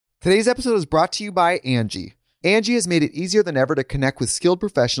Today's episode is brought to you by Angie. Angie has made it easier than ever to connect with skilled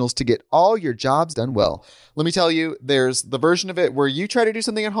professionals to get all your jobs done well. Let me tell you, there's the version of it where you try to do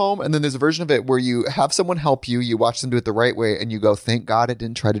something at home, and then there's a version of it where you have someone help you, you watch them do it the right way, and you go, thank God I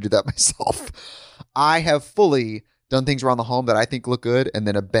didn't try to do that myself. I have fully done things around the home that I think look good, and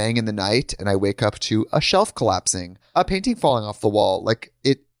then a bang in the night, and I wake up to a shelf collapsing, a painting falling off the wall.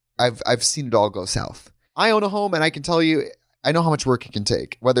 I've seen it all go south. I own a home, and I can tell you, I know how much work it can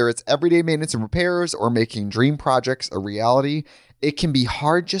take. Whether it's everyday maintenance and repairs or making dream projects a reality, it can be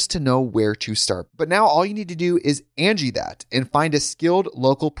hard just to know where to start. But now all you need to do is Angie that and find a skilled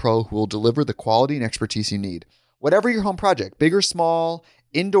local pro who will deliver the quality and expertise you need. Whatever your home project, big or small,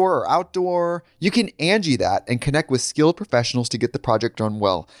 indoor or outdoor, you can Angie that and connect with skilled professionals to get the project done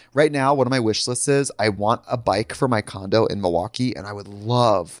well. Right now, one of my wish lists is I want a bike for my condo in Milwaukee, and I would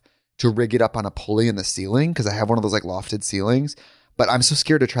love to rig it up on a pulley in the ceiling because I have one of those like lofted ceilings, but I'm so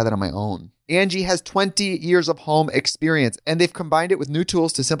scared to try that on my own. Angie has 20 years of home experience, and they've combined it with new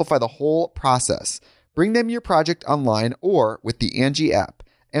tools to simplify the whole process. Bring them your project online or with the Angie app.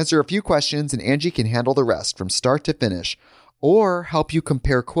 Answer a few questions and Angie can handle the rest from start to finish, or help you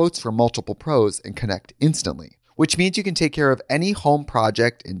compare quotes from multiple pros and connect instantly, which means you can take care of any home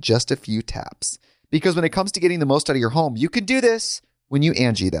project in just a few taps. Because when it comes to getting the most out of your home, you can do this when you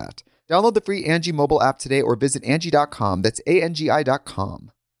Angie that. Download the free Angie mobile app today or visit Angie.com. That's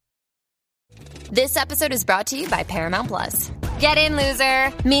ANGI.com. This episode is brought to you by Paramount Plus. Get in,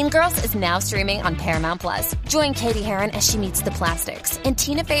 loser! Mean Girls is now streaming on Paramount Plus. Join Katie Heron as she meets the plastics in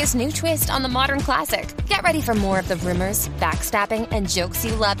Tina Fey's new twist on the modern classic. Get ready for more of the rumors, backstabbing, and jokes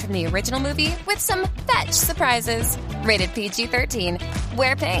you loved from the original movie with some fetch surprises. Rated PG-13.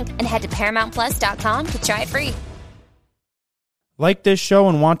 Wear pink and head to ParamountPlus.com to try it free. Like this show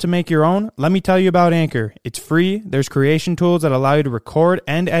and want to make your own? Let me tell you about Anchor. It's free. There's creation tools that allow you to record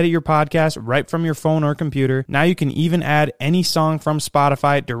and edit your podcast right from your phone or computer. Now you can even add any song from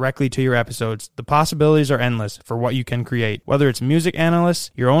Spotify directly to your episodes. The possibilities are endless for what you can create. Whether it's music analysts,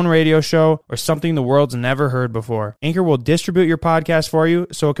 your own radio show, or something the world's never heard before, Anchor will distribute your podcast for you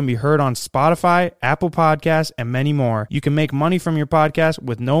so it can be heard on Spotify, Apple Podcasts, and many more. You can make money from your podcast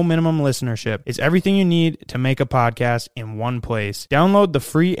with no minimum listenership. It's everything you need to make a podcast in one place. Download the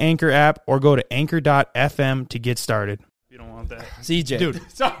free Anchor app or go to anchor.fm to get started. You don't want that. CJ. Dude,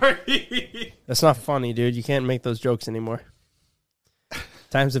 sorry. That's not funny, dude. You can't make those jokes anymore.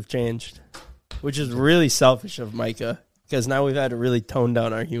 Times have changed, which is really selfish of Micah because now we've had to really tone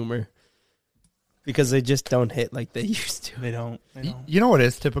down our humor because they just don't hit like they used to. They don't. You know what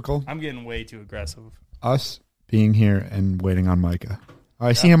is typical? I'm getting way too aggressive. Us being here and waiting on Micah.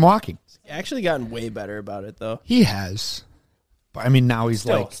 I see him walking. He's actually gotten way better about it, though. He has. But I mean, now he's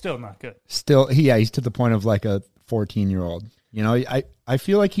still not good. He's to the point of like a 14-year-old. You know, I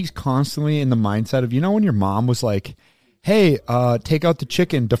feel like he's constantly in the mindset of, you know, when your mom was like, hey, take out the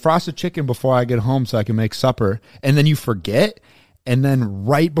chicken, defrost the chicken before I get home so I can make supper. And then you forget. And then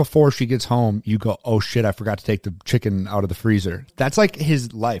right before she gets home, you go, oh shit, I forgot to take the chicken out of the freezer. That's like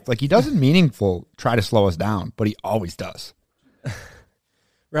his life. Like he doesn't meaningful try to slow us down, but he always does.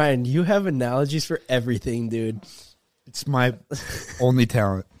 Ryan, you have analogies for everything, dude. It's my only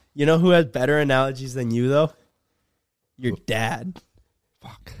talent. You know who has better analogies than you, though? Your dad.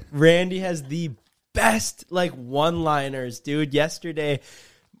 Fuck. Randy has the best, like, one-liners, dude. Yesterday,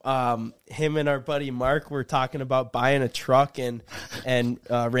 him and our buddy Mark were talking about buying a truck, and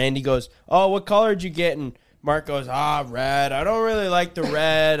Randy goes, oh, what color did you get? And Mark goes, red. I don't really like the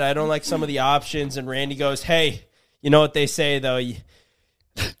red. I don't like some of the options. And Randy goes, hey, you know what they say, though?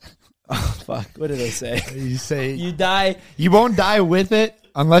 Oh, fuck. What did I say? You say you die. You won't die with it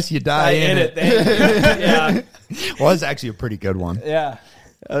unless you die in it. Yeah. Well, it's actually a pretty good one. Yeah.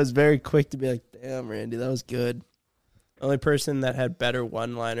 I was very quick to be like, damn, Randy, that was good. The only person that had better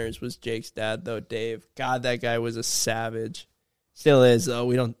one-liners was Jake's dad, though, Dave. God, that guy was a savage. Still is, though.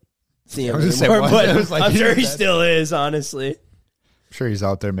 We don't see him anymore, but I'm sure he still is, honestly. I'm sure he's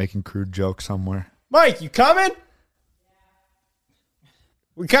out there making crude jokes somewhere. Mike, you coming?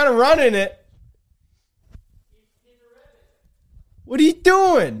 We're kind of running it. What are you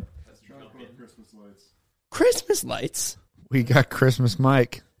doing? Christmas lights. Christmas lights? We got Christmas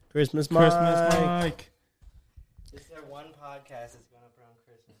Mike. Christmas Mike. This is our one podcast that's going up around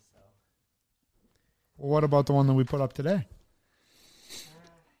Christmas, so. Well, what about the one that we put up today?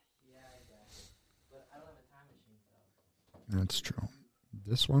 Yeah, I guess. But I don't have a time machine, so. That's true.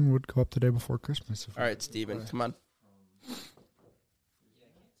 This one would go up the day before Christmas. All right, Steven, come on.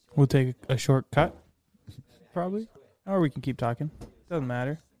 We'll take a short cut, probably. Or we can keep talking. Doesn't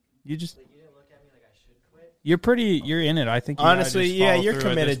matter. You just... You didn't look at me like I should quit? You're in it. I think. You gotta Honestly, just yeah, follow you're through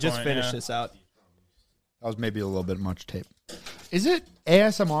at committed. this Just point, finish yeah. this out. That was maybe a little bit much tape. Is it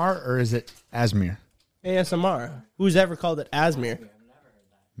ASMR or is it Asmir? ASMR. Who's ever called it Asmir?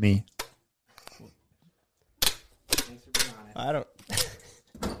 Me. I don't.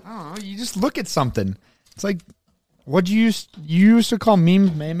 I don't know. You just look at something. It's like, what you used to call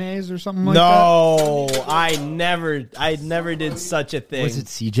memes memes or something like that? No, I never did such a thing. Was it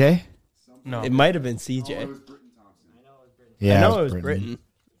CJ? No, It might have been CJ. Yeah, I know it was Britain.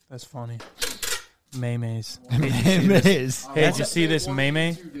 that's funny. Maymays. Memes. Hey, did you see this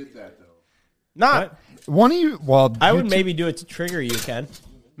Maymay? Not. One of you, well, I you would two- maybe do it to trigger you, Ken.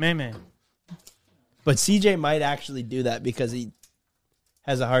 Maymay. But CJ might actually do that because he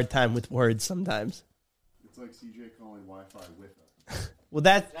has a hard time with words sometimes. It's like CJ calling Wi-Fi Wi-Fi. Well,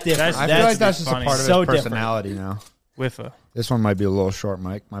 that's different. I feel like that's just funny. a part of So his different. personality now. Wiffa. This one might be a little short,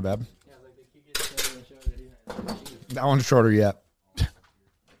 Mike. My bad. That one's shorter yet.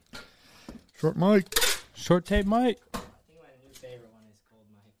 Short Mike. Short tape Mike.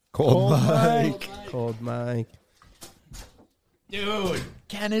 Cold Mike. Cold Mike. Dude,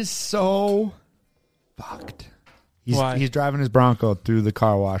 Ken is so fucked. Why? He's driving his Bronco through the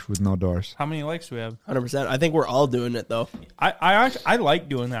car wash with no doors. How many likes do we have? 100%. I think we're all doing it, though. I like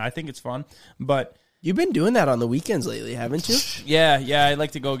doing that. I think it's fun. But You've been doing that on the weekends lately, haven't you? yeah, I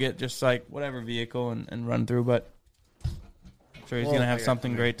like to go get just like whatever vehicle and run through. But I'm sure he's gonna have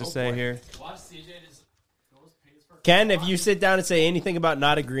something great to say here. Ken, if you sit down and say anything about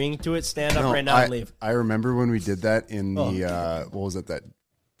not agreeing to it, stand up right now and leave. I remember when we did that in the what was it, that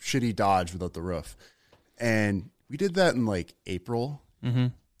shitty Dodge without the roof, and we did that in like April,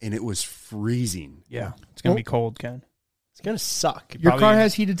 and it was freezing. Yeah, it's gonna be cold, Ken. It's going to suck. Your Probably- car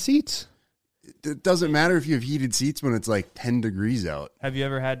has heated seats. It doesn't matter if you have heated seats when it's like 10 degrees out. Have you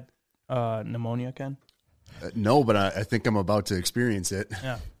ever had pneumonia, Ken? No, but I think I'm about to experience it.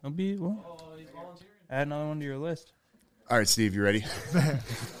 Yeah, it'll be. Well, add another one to your list. All right, Steve, you ready?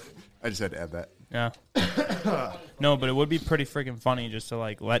 I just had to add that. Yeah. No, but it would be pretty freaking funny just to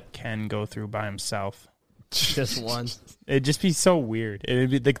like let Ken go through by himself. Just one. It'd just be so weird. It'd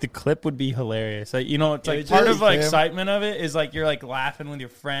be like the clip would be hilarious. Like, you know, it's like It part is, of the man. excitement of it is like you're like laughing with your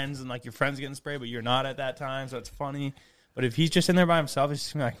friends and like your friends getting sprayed, but you're not at that time, so it's funny. But if he's just in there by himself, it's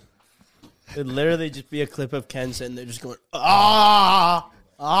just gonna be like, It'd literally just be a clip of Ken sitting there just going, ah.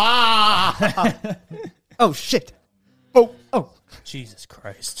 Oh, shit. Oh. Jesus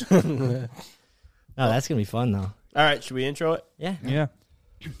Christ. Oh, that's gonna be fun though. All right, should we intro it? Yeah. Yeah.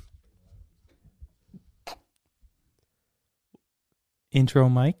 Intro,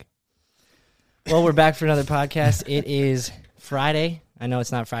 Mike. Well, we're back for another podcast. It is Friday. I know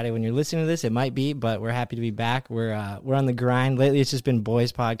it's not Friday when you're listening to this. It might be, but we're happy to be back. We're on the grind. Lately, it's just been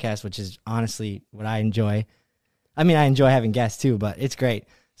boys podcast, which is honestly what I enjoy. I mean, I enjoy having guests too, but it's great.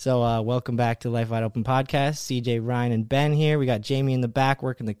 So welcome back to Life Wide Open Podcast. CJ, Ryan, and Ben here. We got Jamie in the back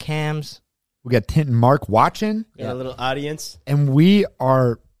working the cams. We got Tint and Mark watching, Got a little audience. and we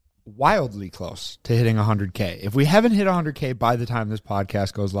are wildly close to hitting 100K. If we haven't hit 100K by the time this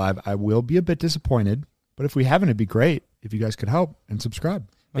podcast goes live, I will be a bit disappointed. But if we haven't, it'd be great if you guys could help and subscribe.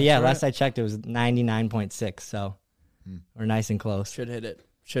 But yeah, last I checked, it was 99.6. So we're nice and close. Should hit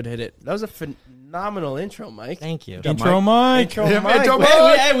it. That was a phenomenal intro, Mike. Thank you. Intro, Mike. Intro Yeah, Mike. intro Hey,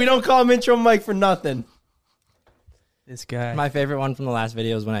 Mike. hey, we don't call him Intro Mike for nothing. This guy. My favorite one from the last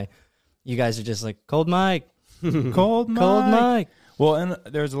video is when you guys are just like, Cold Mike, Cold Mike. Cold Mike. Well, and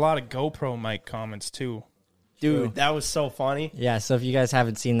there's a lot of GoPro Mike comments too. Dude, that was so funny. Yeah, so if you guys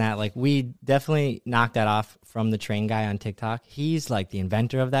haven't seen that, like we definitely knocked that off from the train guy on TikTok. He's like the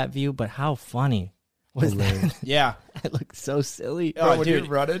inventor of that view, but how funny was that? Yeah. It looked so silly. Oh, dude.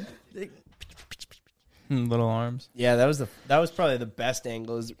 running. Little arms. Yeah, that was probably the best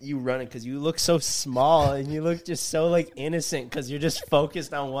angle is you running because you look so small and you look just so like innocent because you're just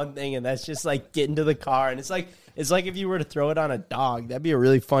focused on one thing and that's just like getting to the car and it's like if you were to throw it on a dog, that'd be a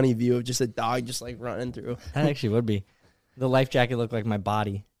really funny view of just a dog just like running through. That actually would be. The life jacket looked like my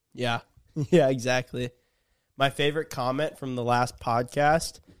body. Yeah, yeah, exactly. My favorite comment from the last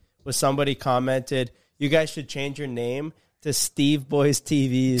podcast was somebody commented, "You guys should change your name to Steve Boys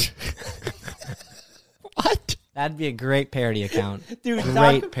TVs." What? That'd be a great parody account. Dude,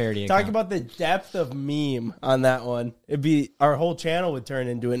 Great parody Talk account. about the depth of meme on that one. It'd be our whole channel would turn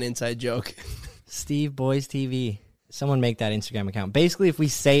into an inside joke. Steve Boys TV. Someone make that Instagram account. Basically, if we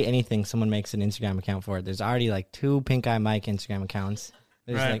say anything, someone makes an Instagram account for it. There's already like 2 Pink Eye Mike Instagram accounts.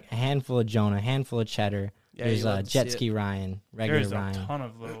 There's Right. like a handful of Jonah, a handful of Cheddar. Yeah, There's you love to Jet see Ski Ryan, regular There's a Ryan. ton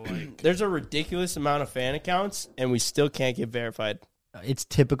of little like. There's a ridiculous amount of fan accounts, and we still can't get verified. it's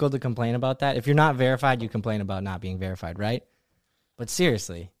typical to complain about that. If you're not verified, you complain about not being verified, right? But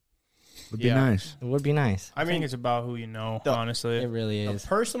seriously, Would be nice. it would be nice. I think it's about who you know, honestly. It really The is.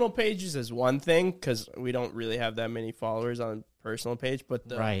 personal pages is one thing because we don't really have that many followers on personal page, but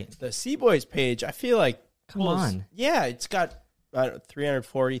the Sea Boys page, I feel like Come on. Yeah, it's got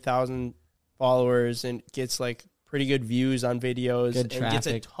 340,000 followers and gets like pretty good views on videos Good and gets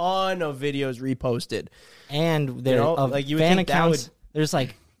a traffic. ton of videos reposted. And there like like you would fan think that accounts. would- There's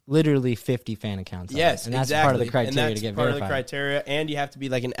like literally 50 fan accounts. on Yes, it, and that's exactly. part of the criteria and that's to get part verified. of the criteria, and you have to be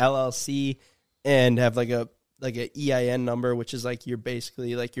like an LLC and have like a EIN number, which is like you're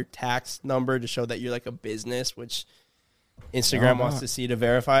basically like your tax number to show that you're like a business, which Instagram wants to see to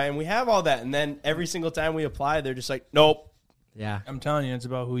verify. And we have all that, and then every single time we apply, they're just like, nope. Yeah, I'm telling you, it's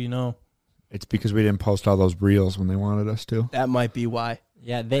about who you know. It's because we didn't post all those reels when they wanted us to. That might be why.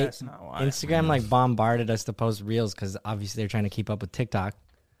 yeah. They That's not why. Instagram like bombarded us to post reels because obviously they're trying to keep up with TikTok.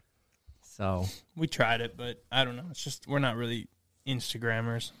 So We tried it, but I don't know. It's just we're not really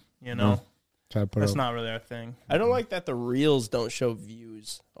Instagrammers, you know? Try to put That's up- not really our thing. I don't like that the reels don't show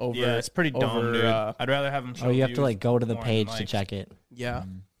views over. Yeah, it's pretty dumb, over, dude. I'd rather have them show you have to views like go to the more than page to likes. check it. yeah.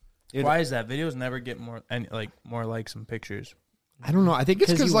 Dude, why is that? Videos never get more more likes and pictures. I don't know. I think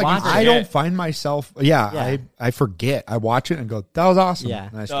it's 'Cause because you like watch I it. don't find myself. Yeah, Yeah. I forget. I watch it and go, that was awesome. Yeah.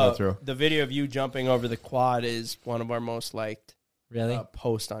 And I scroll through. The video of you jumping over the quad is one of our most liked Really?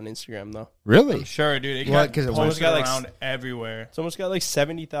 posts on Instagram, though. Really? Sure, dude. It Well, got 'cause it posted got, like, around everywhere. It's almost got like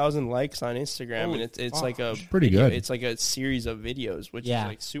 70,000 likes on Instagram, and it's like a Pretty video. good. It's like a series of videos, which Yeah. is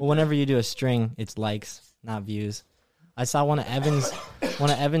like super. Well, whenever you do a string, it's likes, not views. I saw one of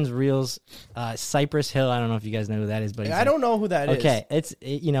Evan's reels, Cypress Hill. I don't know if you guys know who that is, but he's I don't know who that is. Okay, it's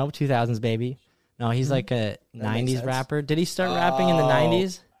 2000s baby. No, he's like a 90s sense. rapper. Did he start rapping in the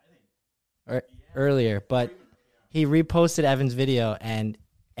 90s or earlier? But he reposted Evan's video, and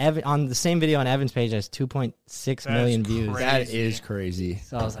Evan on the same video on Evan's page has 2.6 million views. crazy. That is crazy.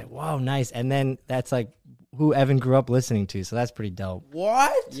 So I was like, "Wow, nice!" And then that's like who Evan grew up listening to, so that's pretty dope.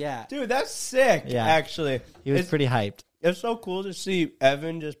 What? Yeah. Dude, that's sick. Yeah. Actually, He was it's, pretty hyped. it's so cool to see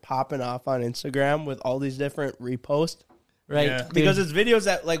Evan just popping off on Instagram with all these different reposts. Right? Yeah. Dude, Because it's videos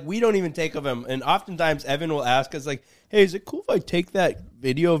that like we don't even take of him, and oftentimes Evan will ask us like, "Hey, is it cool if I take that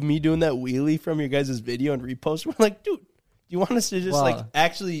video of me doing that wheelie from your guys' video and repost?" We're like, "Dude, do you want us to just Well- like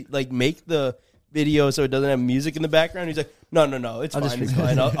actually like make the video so it doesn't have music in the background?" He's like, "No, it's I'll fine, just it's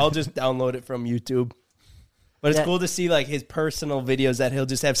fine. I'll just download it from YouTube." But it's Yeah. cool to see like his personal videos that he'll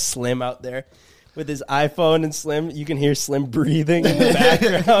just have Slim out there with his iPhone, and Slim, you can hear Slim breathing in the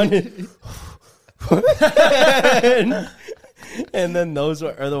background. And then those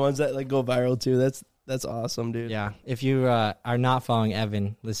are the ones that like go viral too. That's awesome, dude. Yeah. If you are not following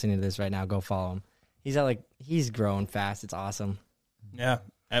Evan, listening to this right now, go follow him. He's growing fast. It's awesome. Yeah.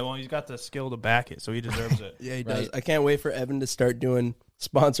 And, well, he's got the skill to back it, so he deserves it. Yeah, he does. Right. I can't wait for Evan to start doing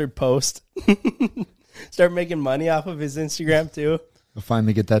sponsored posts. Start making money off of his Instagram too. We'll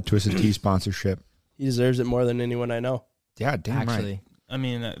finally get that Twisted Tea sponsorship. He deserves it more than anyone I know. Yeah, damn Actually, right. I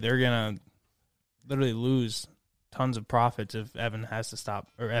mean, they're gonna literally lose tons of profits if Evan has to stop,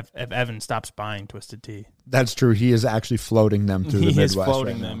 or if Evan stops buying Twisted Tea. That's true. He is actually floating them through the He Midwest is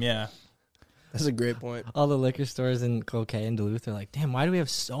floating right them. now. Yeah. That's a great point. all the liquor stores in Cloquet and Duluth are like, damn, why do we have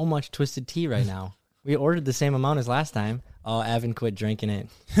so much Twisted Tea right now? We ordered the same amount as last time. Oh, Evan quit drinking it.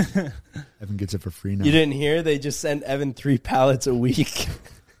 Evan gets it for free now. You didn't hear? They just sent Evan 3 pallets a week.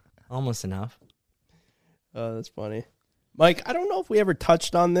 Almost enough. Oh, that's funny. Mike, I don't know if we ever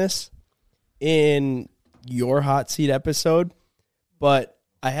touched on this in your hot seat episode, but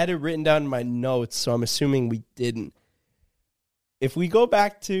I had it written down in my notes, so I'm assuming we didn't. If we go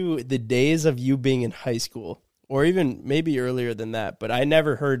back to the days of you being in high school, or even maybe earlier than that, but I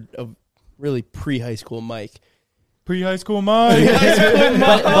never heard of really pre-high school Mike. Pre-high school Mike.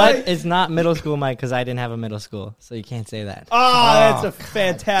 But it's not middle school Mike because I didn't have a middle school, so you can't say that. That's a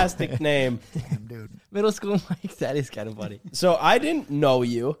fantastic name. Middle school Mike, that is kind of funny. So I didn't know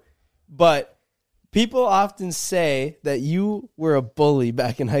you, but people often say that you were a bully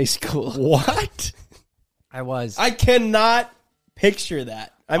back in high school. What? I was. I cannot picture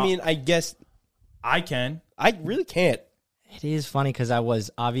that. I mean, I guess I can. I really can't. It is funny because I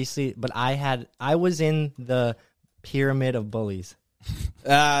was obviously, but I was in the pyramid of bullies.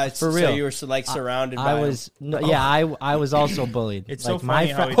 For For real, real. you were like surrounded by I them. was, I was also bullied. It's like so funny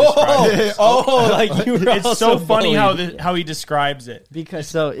how he Oh, describes it. like you were It's also so funny bullied. how he describes it. Because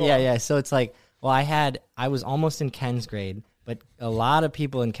so so it's like, well, I was almost in Ken's grade, but a lot of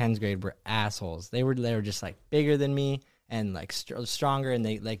people in Ken's grade were assholes. They were just like bigger than me and like stronger, and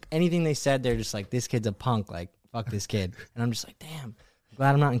they like anything they said, they're just like, this kid's a punk, like fuck this kid. And I'm just like, damn, I'm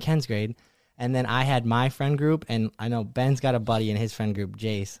glad I'm not in Ken's grade. And then I had my friend group, and I know Ben's got a buddy in his friend group,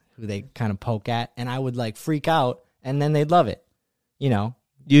 Jace, who they kind of poke at, and I would like freak out, and then they'd love it. You know,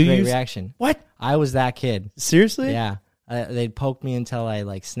 great reaction. What? I was that kid. Seriously? Yeah. They'd poke me until I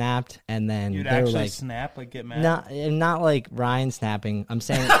like snapped, and then You'd they were actually like, snap, like get mad. not like Ryan snapping. I'm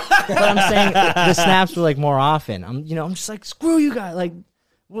saying, but I'm saying the snaps were like more often. I'm just like, screw you guys. Like,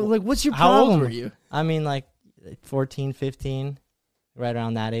 what's your How problem? old were you? I mean, like 14, 15, right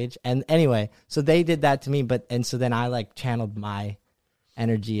around that age. And anyway, so they did that to me, so then I like channeled my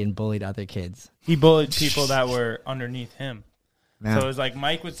energy and bullied other kids. He bullied people that were underneath him. Man. So it was like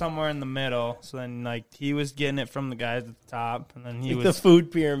Mike was somewhere in the middle. So then like he was getting it from the guys at the top, and then he Like was the food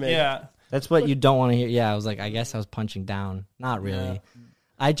pyramid. yeah. That's what you don't want to hear. Yeah, I was like, I guess I was punching down. Not really.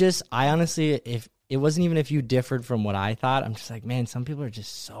 Yeah. I honestly, if it wasn't even if you differed from what I thought, I'm just like, man, some people are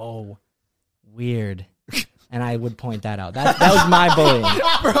just so weird. And I would point that out. That was my bullying.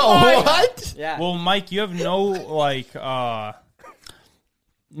 Bro, what? Yeah. Well, Mike, you have no like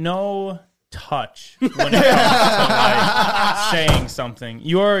no touch when it comes to like saying something.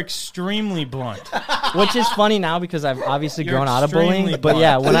 You are extremely blunt. Which is funny now because I've obviously You're grown out of bullying. extremely But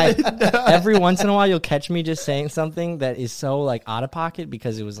yeah, when blunt. every once in a while you'll catch me just saying something that is so like out of pocket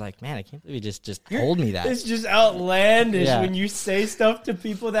because it was like, man, I can't believe you just told me that. It's just outlandish Yeah. when you say stuff to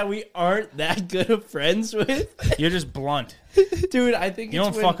people that we aren't that good of friends with. You're just blunt. Dude, I think You it's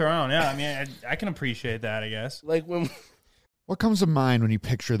don't when, fuck around. Yeah, I mean, I can appreciate that, I guess. like when What comes to mind when you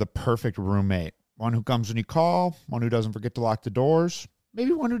picture the perfect roommate? One who comes when you call, one who doesn't forget to lock the doors,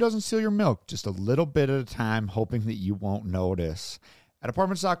 maybe one who doesn't steal your milk just a little bit at a time, hoping that you won't notice. At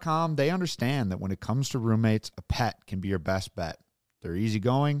Apartments.com, they understand that when it comes to roommates, a pet can be your best bet. They're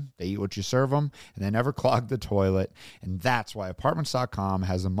easygoing, they eat what you serve them, and they never clog the toilet. And that's why Apartments.com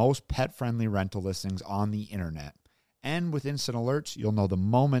has the most pet-friendly rental listings on the internet. And with instant alerts, you'll know the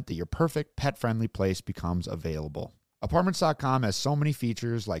moment that your perfect pet-friendly place becomes available. Apartments.com has so many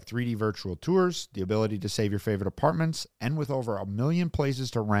features like 3D virtual tours, the ability to save your favorite apartments, and with over 1 million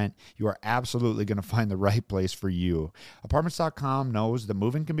places to rent, you are absolutely going to find the right place for you. Apartments.com knows that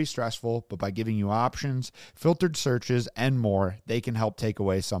moving can be stressful, but by giving you options, filtered searches, and more, they can help take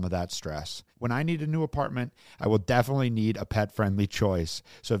away some of that stress. When I need a new apartment, I will definitely need a pet-friendly choice.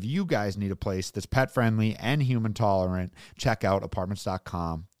 So if you guys need a place that's pet-friendly and human-tolerant, check out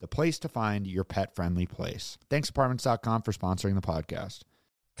Apartments.com, the place to find your pet-friendly place. Thanks, Apartments.com, for sponsoring the podcast.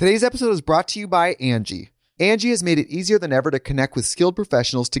 Today's episode is brought to you by Angie. Angie has made it easier than ever to connect with skilled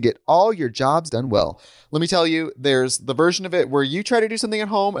professionals to get all your jobs done well. Let me tell you, there's the version of it where you try to do something at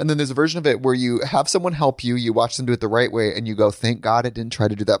home, and then there's a version of it where you have someone help you, you watch them do it the right way, and you go, thank God I didn't try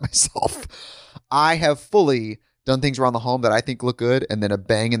to do that myself. I have fully done things around the home that I think look good, and then a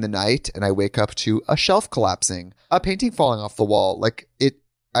bang in the night, and I wake up to a shelf collapsing, a painting falling off the wall. Like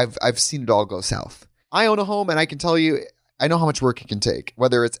I've seen it all go south. I own a home, and I can tell you, I know how much work it can take.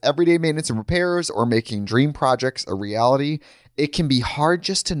 Whether it's everyday maintenance and repairs or making dream projects a reality, it can be hard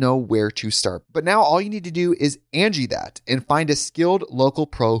just to know where to start. But now all you need to do is Angie that and find a skilled local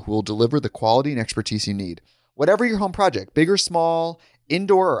pro who will deliver the quality and expertise you need. Whatever your home project, big or small,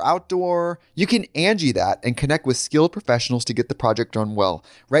 indoor or outdoor, you can Angie that and connect with skilled professionals to get the project done well.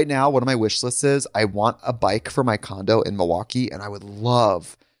 Right now, one of my wish lists is I want a bike for my condo in Milwaukee, and I would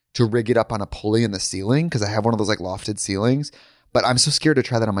love to rig it up on a pulley in the ceiling because I have one of those like lofted ceilings, but I'm so scared to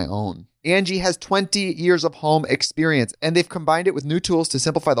try that on my own. Angie has 20 years of home experience, and they've combined it with new tools to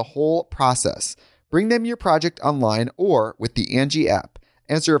simplify the whole process. Bring them your project online or with the Angie app.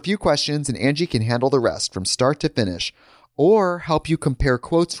 Answer a few questions and Angie can handle the rest from start to finish, or help you compare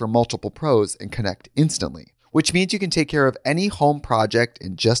quotes from multiple pros and connect instantly, which means you can take care of any home project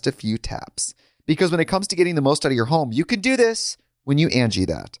in just a few taps. Because when it comes to getting the most out of your home, you can do this when you Angie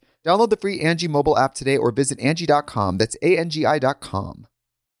that. Download the free Angie mobile app today or visit Angie.com. That's ANGI.com.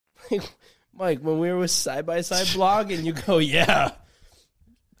 Mike, when we were with Side by Side blog, and you go, yeah,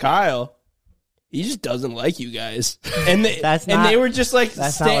 Kyle, he just doesn't like you guys, and they were just like,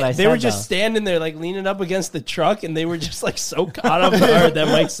 that's not what I they were said, just though. standing there like leaning up against the truck, and they were just like so caught off guard that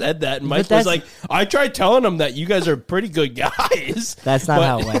Mike said that, and Mike was like, I tried telling them that you guys are pretty good guys. That's not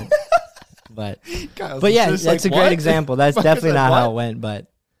how it went. But yeah, just that's like, a great what? example. That's Mike was definitely like, not how what? it went. But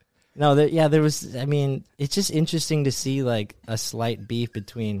no, there was. I mean, it's just interesting to see like a slight beef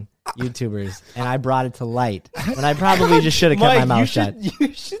between YouTubers, and I brought it to light when I probably just should have kept my mouth shut.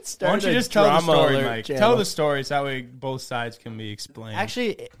 You should start. Why don't you a just tell the drama story, alert Mike? channel. Tell the stories. That way both sides can be explained.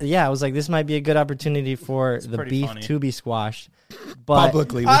 Actually, yeah, I was like, this might be a good opportunity for the pretty beef funny. to be squashed. But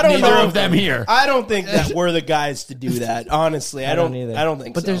Publicly, with I don't neither know of them here. I don't think that we're the guys to do that. Honestly, I don't either. I don't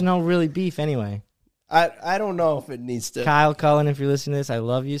think. But so. there's no really beef anyway. I don't know if it needs to. Kyle Cullen, if you're listening to this, I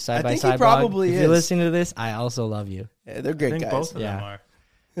love you. Side I by think side he probably blog. If is. you're listening to this, I also love you. Yeah, they're I great think guys. both of Yeah. them are.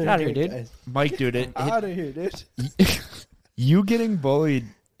 Get out of here, dude. Mike, dude, Out of here, dude. you getting bullied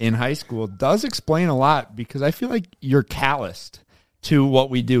in high school does explain a lot because I feel like you're calloused to what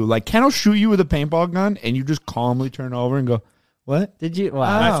we do. Like, Ken will shoot you with a paintball gun, and you just calmly turn over and go, "What?" Did you?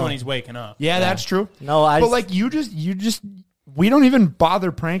 Wow. That's Oh. when he's waking up. Yeah, that's true. No, I. But like, you just, we don't even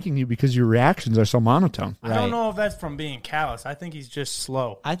bother pranking you because your reactions are so monotone. I don't know if that's from being callous. I think he's just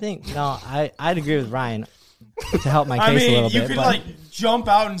slow. I think no. I'd agree with Ryan to help my case I a mean, little you bit. could but like jump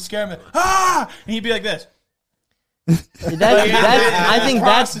out and scare him, and he'd be like this. I think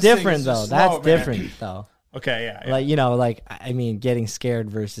that's Processing different is though. just That's slow, man. different though. Okay, yeah. Like I mean, getting scared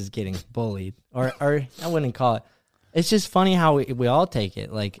versus getting bullied, or I wouldn't call it. It's just funny how we all take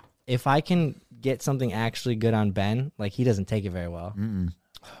it. Like if I can get something actually good on Ben, like he doesn't take it very well.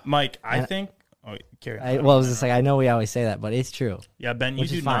 Mike, I think. Oh, carry on. I was just like, I know we always say that, but it's true. Yeah, Ben, you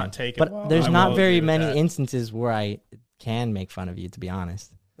Which do is fine. not take it But well. there's I not will very agree with many that. instances where I can make fun of you, to be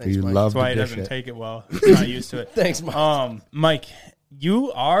honest. Thanks, You Mike. love That's why to he dish doesn't it. take it well. He's not used to it. Thanks, Mike. Mike,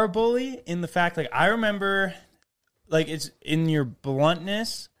 you are a bully in the fact, like, I remember, like, it's in your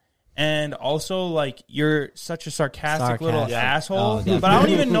bluntness, and also, like, you're such a sarcastic little Sarcastic. asshole. Oh, definitely. But I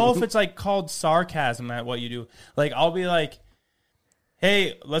don't even know if it's, like, called sarcasm at what you do. Like, I'll be like,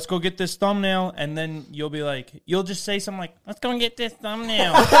 hey, let's go get this thumbnail, and then you'll be like, you'll just say something like, let's go and get this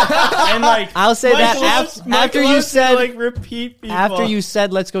thumbnail. And, like, I'll say Mike that loves- Mike after you loves to, said like, repeat people. after you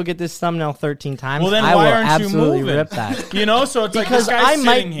said let's go get this thumbnail 13 times. Well, then I why will aren't you absolutely moving? rip that. You know, so it's Because like, this guy's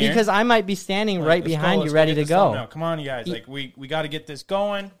sitting here. I might be standing Like, right let's behind let's you, ready get to this go. thumbnail. Come on, you guys. Like, we got to get this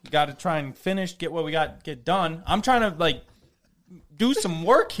going. We got to try and finish, get what we got, get done. I'm trying to, like, do some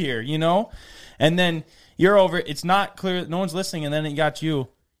work here, you know? And then you're over. It's not clear. No one's listening. And then it got you.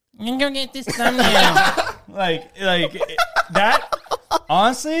 You can go get this thumbnail. like that.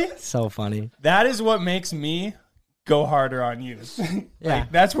 Honestly, So funny. that is what makes me go harder on you. Yeah.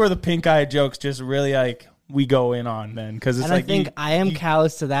 Like, that's where the pink eye jokes just really, like, we go in on then. Because it's And like, I think I am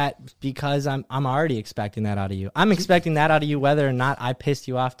callous to that because I'm already expecting that out of you. I'm expecting that out of you whether or not I pissed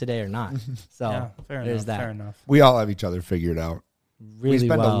you off today or not. So yeah, fair there's enough. that. Fair enough. We all have each other figured out. Really we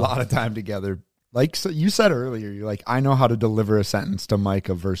spend well. a lot of time together. Like so you said earlier, you're like, I know how to deliver a sentence to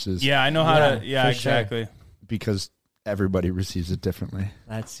Micah versus Yeah, I know how to. Yeah, Yeah, for sure. exactly. because everybody receives it differently.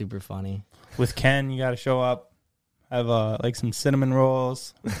 That's super funny. With Ken, you got to show up, have like some cinnamon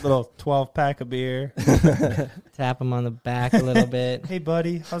rolls, a little 12-pack of beer. Tap him on the back a little bit. Hey,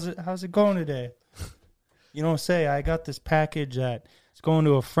 buddy, how's it going today? You know, say I got this package that is going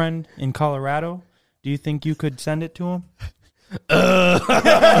to a friend in Colorado. Do you think you could send it to him?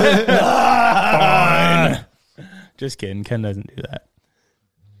 Fine. Just kidding. Ken doesn't do that.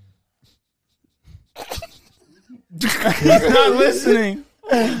 He's not listening.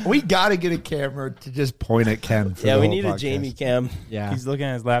 We got to get a camera to just point at Ken. For Yeah, the we whole need a podcast. Jamie cam. Yeah. He's looking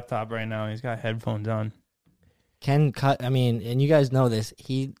at his laptop right now. He's got headphones on. Ken cut. I mean, and you guys know this.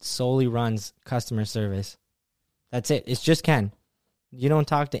 He solely runs customer service. That's it. It's just Ken. You don't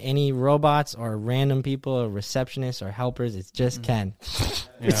talk to any robots or random people or receptionists or helpers. It's just Ken.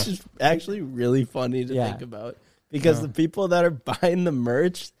 Which is actually really funny to Yeah. think about because the people that are buying the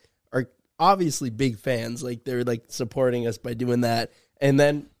merch are obviously big fans. Like they're like supporting us by doing that. And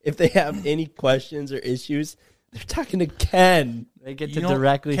then if they have any questions or issues, they're talking to Ken. They get You to know,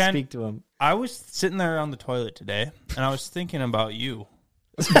 directly Ken- speak to him. I was sitting there on the toilet today, and I was thinking about you.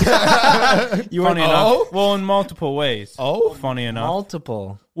 You Funny enough. Well, in multiple ways. Oh? Funny enough.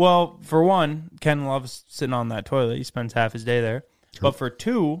 Multiple. Well, for one, Ken loves sitting on that toilet. He spends half his day there. But for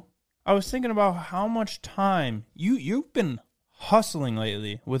two, I was thinking about how much time you've been hustling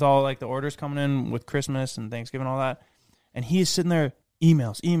lately with all like the orders coming in with Christmas and Thanksgiving and all that. And he's sitting there,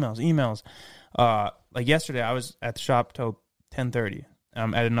 emails. Like yesterday, I was at the shop till 10:30.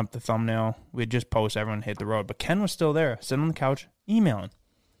 I'm editing up the thumbnail. We had just posted, everyone hit the road. But Ken was still there, sitting on the couch, emailing.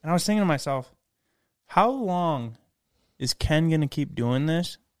 And I was thinking to myself, how long is Ken going to keep doing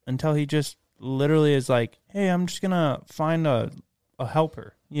this until he just literally is like, hey, I'm just going to find a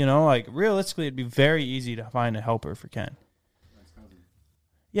helper? You know, like realistically, it'd be very easy to find a helper for Ken.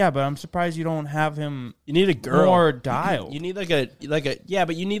 Yeah, but I'm surprised you don't have him You need a girl. more dialed. You need like a yeah,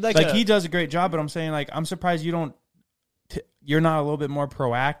 but you need like Like a, he does a great job, but I'm saying like I'm surprised you don't. You're not a little bit more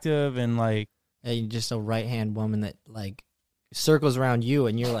proactive and like. And you're just a right hand woman that like circles around you,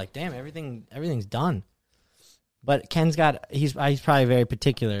 and you're like, damn, everything's done. But Ken's he's probably very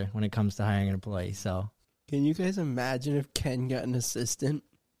particular when it comes to hiring an employee. So Can you guys imagine if Ken got an assistant?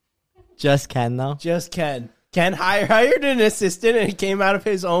 just Ken though. Just Ken. Ken hired an assistant, and it came out of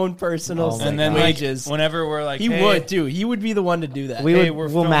his own personal Oh, And then like, wages. whenever we're like, he hey, would too. He would be the one to do that.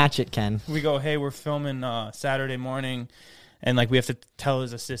 We'll match it, Ken. we go, hey, we're filming Saturday morning, and like we have to tell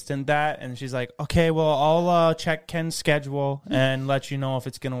his assistant that, and she's like, okay, well, I'll check Ken's schedule and let you know if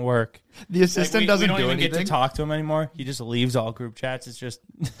it's gonna work. The assistant we doesn't don't do even anything. get to talk to him anymore. He just leaves all group chats. It's just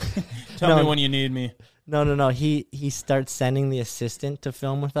tell No. me when you need me. No. He starts sending the assistant to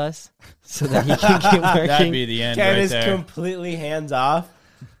film with us so that he can keep working. That'd be the end Ken right is there. completely hands off.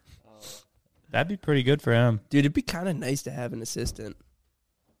 That'd be pretty good for him. Dude, it'd be kind of nice to have an assistant.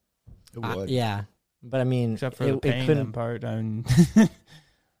 It would. Yeah, but I mean, Except for the it paying couldn't. them part. I mean,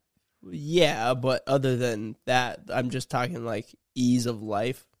 Yeah, but other than that, I'm just talking like ease of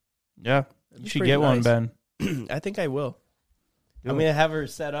life. yeah, That'd you be should pretty get one, nice. Ben. I think I will. I'm gonna have her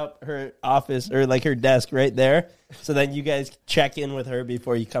set up her office or like her desk right there, so then you guys check in with her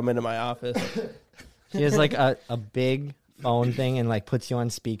before you come into my office. She has like a big phone thing and like puts you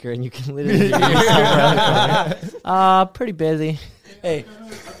on speaker, and you can literally hear yourself around the corner. Pretty busy. Hey,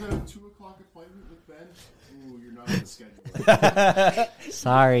 I've got a 2:00 appointment with Ben. Ooh, you're not on the schedule.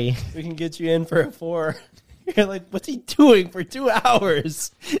 Sorry. we can get you in for a 4. You're like, what's he doing for 2 hours?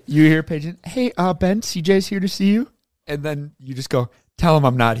 You hear Paige, hey, Ben, CJ's here to see you. And then you just go, tell him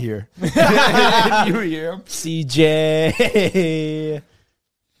I'm not here. And you hear him. CJ.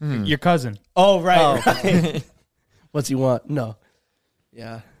 Your cousin. Oh, right. What's he want? No.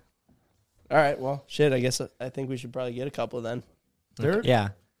 Yeah. All right. Well, shit. I guess I think we should probably get a couple then. Yeah.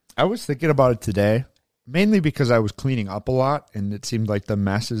 I was thinking about it today, mainly because I was cleaning up a lot, and it seemed like the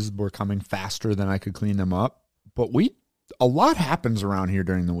messes were coming faster than I could clean them up. But a lot happens around here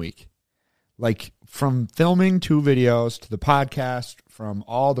during the week. Like from filming 2 videos to the podcast, from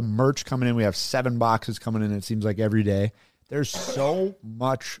all the merch coming in. We have 7 boxes coming in, it seems like every day. There's so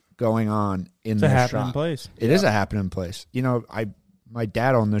much going on in It's a this happening shop. place. It is a happening place. You know, my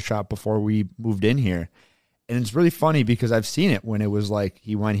dad owned this shop before we moved in here. And it's really funny because I've seen it when it was like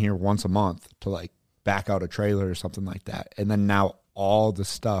he went here once a month to like back out a trailer or something like that. And then now all the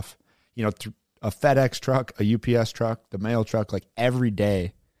stuff, you know, a FedEx truck, a UPS truck, the mail truck, like every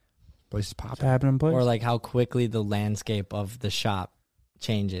day, place is It's a popping. happening place. Or like how quickly the landscape of the shop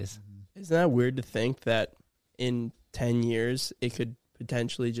changes. Isn't that weird to think that in 10 years it could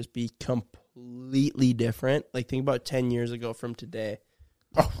potentially just be completely different? Like, think about 10 years ago from today.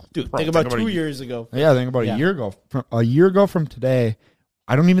 Oh, Dude, bro, think about think about 2 a- years ago. Yeah, think about Yeah. a year ago. A year ago from today,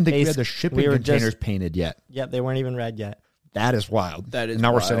 I don't even think we had the shipping we were containers just- painted yet. Yep, they weren't even red yet. That is wild. That is and now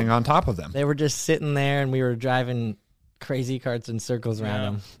we're wild. sitting on top of them, They were just sitting there, and we were driving crazy carts in circles around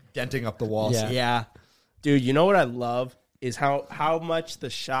them. denting up the walls. Yeah. Yeah. Dude, you know what I love is how much the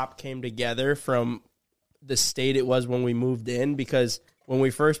shop came together from the state it was when we moved in. Because when we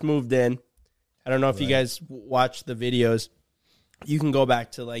first moved in, I don't know if you guys watched the videos. You can go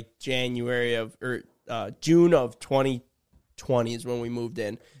back to like January of or June of 2020 is when we moved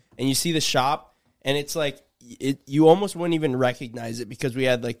in, and you see the shop, and it's like you almost wouldn't even recognize it because we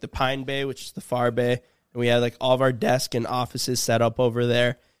had like the Pine Bay, which is the far bay, and we had like all of our desk and offices set up over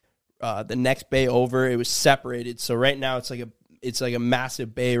there. The next bay over, it was separated. So right now it's like a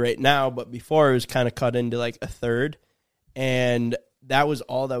massive bay right now, but before it was kind of cut into like a third, and that was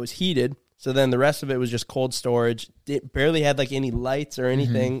all that was heated. So then the rest of it was just cold storage. It barely had like any lights or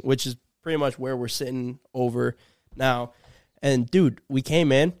anything, which is pretty much where we're sitting over now. And dude, we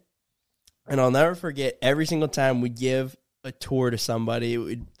came in, and I'll never forget every single time we give a tour to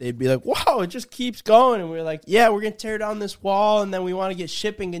somebody, they'd be like, wow, it just keeps going. And we're like, yeah, we're going to tear down this wall, and then we want to get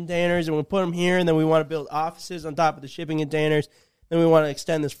shipping containers, and we'll put them here, and then we want to build offices on top of the shipping containers. Then we want to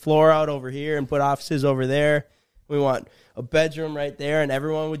extend this floor out over here and put offices over there. We want a bedroom right there, and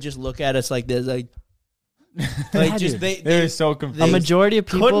everyone would just look at us like this, like Yeah, just dude. They're so confused. A majority of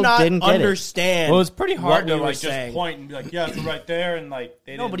could people not didn't get it. understand. Well, it's pretty hard what to we were like just saying. point and be like, yeah, it's right there, and like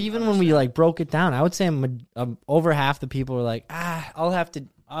they No, didn't but even when we like broke it down, I would say over half the people were like, I'll have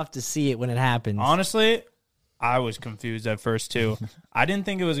to see it when it happens. honestly, I was confused at first too. I didn't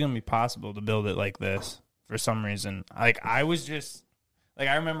think it was gonna be possible to build it like this for some reason. Like I was just like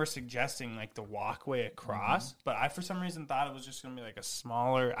I remember suggesting like the walkway across, but I for some reason thought it was just gonna be like a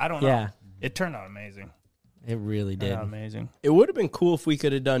smaller. I don't know. Yeah. It turned out amazing. It really did. Amazing. It would have been cool if we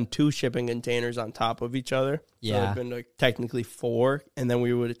could have done 2 shipping containers on top of each other. So it would Yeah. have been like technically 4, and then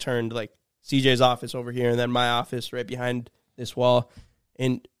we would have turned like CJ's office over here and then my office right behind this wall,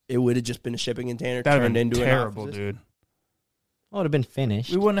 and it would have just been a shipping container That'd have turned been into terrible, an office. dude. Oh, it would have been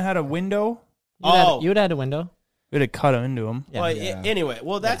finished. We wouldn't have had a window. You would have had a window. We'd have cut into them. Yeah. Well, anyway,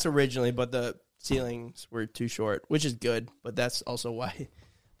 well, that's originally, but the ceilings were too short, which is good, but that's also why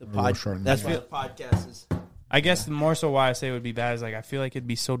the We're shortening that's the why the podcast is I guess more so why I say it would be bad is like I feel like it'd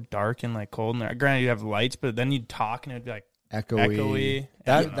be so dark and like cold in there. Granted, you'd have lights, but then you'd talk and it'd be like echoey.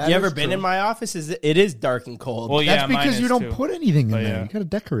 That you ever is been true. in my office? It is dark and cold. Well, yeah, That's mine because you is don't too. put anything in But there. yeah. You gotta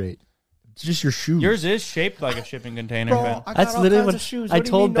decorate. It's just your shoes. Yours is shaped like a shipping container. Ben. That's literally what I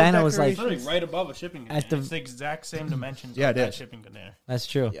told Ben. I was like, Literally right above a shipping container. At the- It's the exact same dimensions Yeah, of it that is. shipping container. that's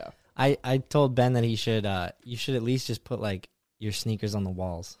true. Yeah. I told Ben that he should you should at least just put like your sneakers on the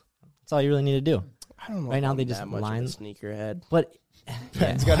walls. That's all you really need to do. I don't know. Right if now I'm they just that much line- of a sneakerhead. But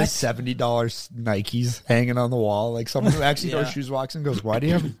Ben's got a $70 Nikes hanging on the wall. Like someone who actually knows Yeah. shoes walks and goes, "Why do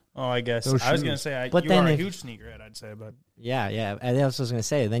you have?" Oh, I guess Those I was gonna shoes. say But you then are a if- huge sneakerhead. I'd say, but yeah. And that's what I was gonna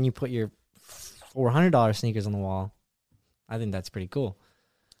say. Then you put your $400 sneakers on the wall. I think that's pretty cool.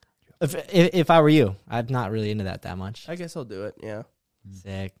 If I were you, I'm not really into that much. I guess I'll do it. Yeah.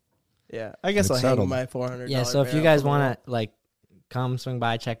 Sick. Yeah. I guess It's I'll hang settled. my $400. Yeah. So if you barrel guys on the wall. want to like come swing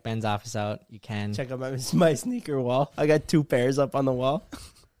by, check Ben's office out, you can. check out my sneaker wall, I got 2 pairs up on the wall.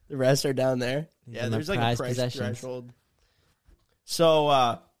 The rest are down there. These Yeah, are my there's like a prized price possessions. threshold.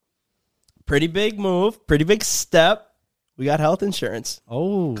 So, pretty big move, pretty big step. We got health insurance,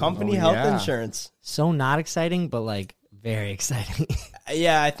 Oh, company Oh, health yeah. insurance. so not exciting, but like very exciting.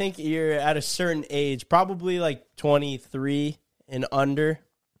 Yeah, I think you're at a certain age, probably like 23 and under.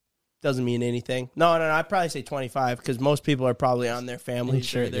 Doesn't mean anything. No, I'd probably say 25 because most people are probably on their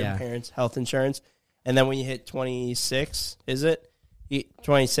families or Insured, their yeah. parents' health insurance. And then when you hit 26, is it? You hit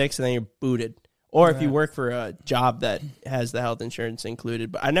 26 and then you're booted. Or if you work for a job that has the health insurance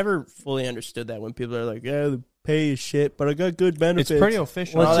included. But I never fully understood that when people are like, yeah, the pay is shit, but I got good benefits. it's pretty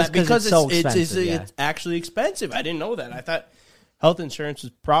official. Well, All it's that just 'cause it's so it's expensive, yeah. it's actually expensive. I didn't know that. I thought health insurance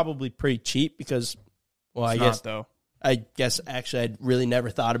was probably pretty cheap because, well, It's I guess actually I'd really never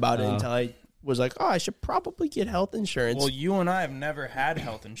thought about it Oh. until I was like, oh, I should probably get health insurance. Well, you and I have never had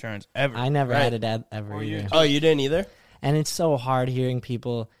health insurance ever. I never Right. had it ever Or you either. do. Oh, you didn't either? And it's so hard hearing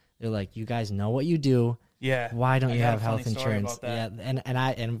people. They're like, "You guys know what you do. Yeah. Why don't I you got a have health funny story insurance?" about that.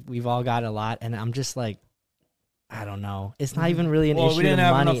 Yeah, and we've all got a lot, and I'm just like, I don't know. It's not even really an Well, we issue didn't of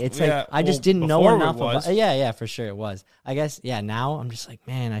have money. enough- It's yeah, like I just well, didn't know before it enough was. about. Yeah, for sure it was. I guess now I'm just like,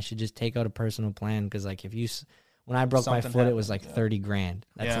 man, I should just take out a personal plan because like if you when I broke my Something foot, it was like happened, 30 grand.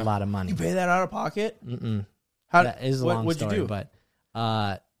 That's Yeah. a lot of money. You pay that out of pocket? Mm-mm. How That is a long what'd story, you do? but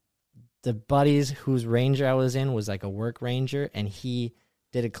the buddies whose ranger I was in was like a work ranger, and he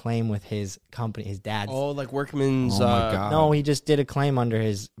did a claim with his company, his dad's. Oh, like workman's. Oh my God. No, he just did a claim under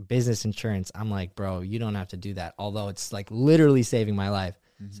his business insurance. I'm like, bro, you don't have to do that. Although it's like literally saving my life.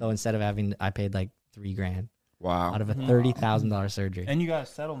 So instead of having, I paid like $3 grand Wow. out of a $30,000 surgery, And you got a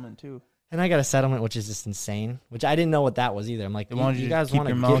settlement too. and I got a settlement, which is just insane. Which I didn't know what that was either. I'm like, They wanted you you guys to keep want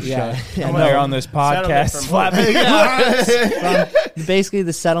your to mouth yeah, shut. yeah, While no. you're on this podcast. Settlement Slapping. Basically,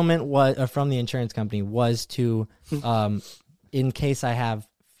 the settlement was from the insurance company was to, in case I have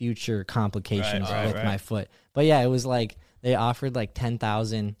future complications Right, with right. my foot. But yeah, it was like they offered like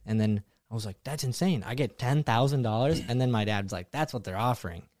 $10,000, and then I was like, that's insane. I get $10,000, and then my dad's like, that's what they're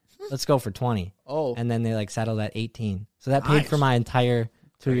offering. Let's go for 20. Oh, And then they like settled at 18. So that paid for my entire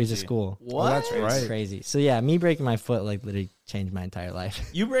 2 years of Crazy. school. what? that's right. It's crazy. So yeah, me breaking my foot like literally changed my entire life.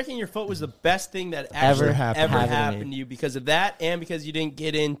 You breaking your foot was the best thing that Ever actually happened to me. happened to you because of that and because you didn't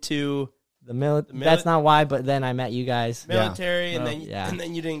get into That's not why, but then I met you guys. military and No. then Yeah. and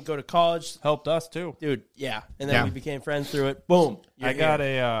then you didn't go to college. Helped us too. Dude, yeah. And then Yeah. we became friends through it. Boom. I got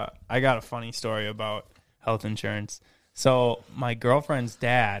a funny story about health insurance. So my girlfriend's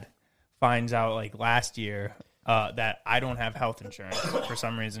dad finds out like last year that I don't have health insurance for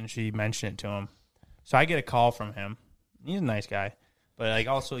some reason. She mentioned it to him, so I get a call from him. He's a nice guy, but like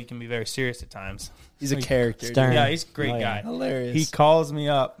also he can be very serious at times. He's a character. dude. Stern. Yeah, he's a great Oh, yeah. guy. Hilarious. He calls me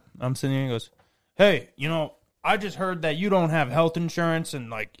up. I'm sitting here and he goes, "Hey, I just heard that you don't have health insurance," and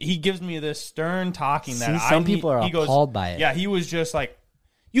like he gives me this stern talking that See, some I need- people are he goes, appalled by it. Yeah, he was just like,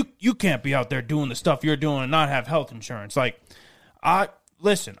 "You can't be out there doing the stuff you're doing and not have health insurance." Like,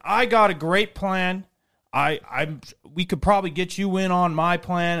 listen, I got a great plan. We could probably get you in on my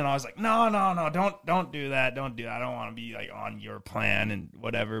plan, and I was like, no, don't do that, don't do that. I don't want to be like on your plan and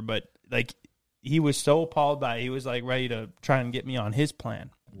whatever. But like, he was so appalled by it. He was like ready to try and get me on his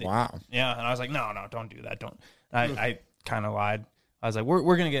plan. Wow. Yeah, and I was like, no, don't do that. Don't. I kind of lied. I was like,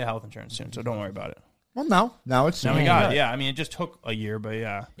 we're gonna get health insurance soon, so don't worry about it. Well, now it's Now we Yeah. got it. Yeah, I mean, it just took a year, but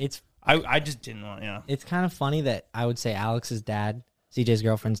yeah, It's I just didn't want. Yeah, it's kind of funny that I would say Alex's dad, CJ's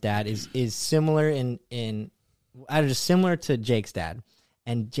girlfriend's dad, is similar in I don't know, just similar to Jake's dad.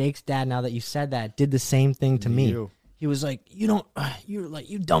 And Jake's dad, now that you said that, did the same thing to me. You. he was like, you dumb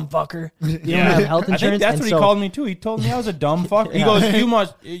fucker. You don't Yeah. have health I insurance. think that's And what so- he called me too. He told me I was a dumb fucker. He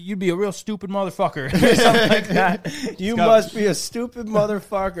goes, you'd be a real stupid motherfucker. Something like that. You must be a stupid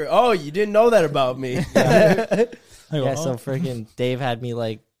motherfucker. Oh, you didn't know that about me. I go, Yeah, "Oh." so freaking Dave had me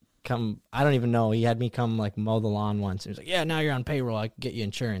like come. I don't even know. He had me come like mow the lawn once. He was like, "Yeah, now you're on payroll. I can get you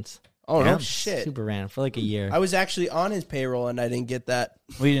insurance." Oh, Yeah, no shit. Super random for like a year. I was actually on his payroll and I didn't get that.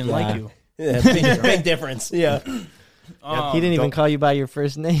 We didn't Yeah. like you. Yeah, big difference. Yeah. he didn't even call you by your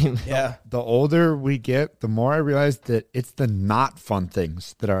first name. Yeah. The older we get, the more I realize that it's the not fun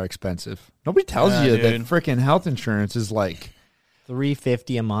things that are expensive. Nobody tells Yeah, you that dude. freaking health insurance is like,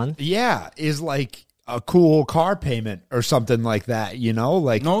 $350 a month. is like a cool car payment or something like that,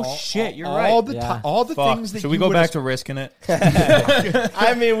 like No shit, you're all right. the Yeah. time, all the Fuck. things that Should we you go would back have- to risking it?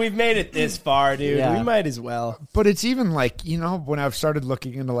 I mean, we've made it this far, dude. Yeah. We might as well. But it's even like, when I've started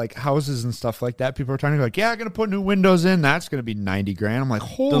looking into like houses and stuff like that, people are trying to go like, yeah, I'm going to put new windows in. That's going to be $90,000. I'm like,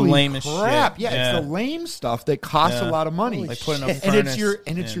 holy lamest crap. shit. Yeah, Yeah. it's the lame stuff that costs Yeah. a lot of money. Like putting a furnace. and it's your,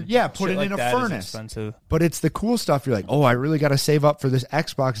 putting shit in like a that is furnace. expensive. But it's the cool stuff. You're like, oh, I really got to save up for this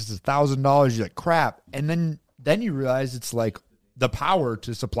Xbox. It's $1,000. You're like, crap. And then you realize it's like the power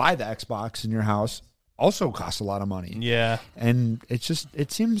to supply the Xbox in your house also costs a lot of money. Yeah. And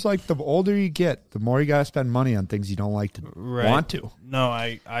it seems like the older you get, the more you got to spend money on things you don't like to want to. No,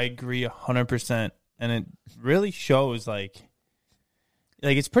 I agree 100%. And it really shows like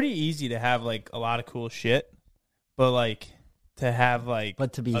it's pretty easy to have like a lot of cool shit, but like to have like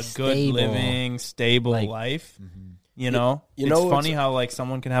But to be a good stable, living, stable like- life, you it's know funny what's- how like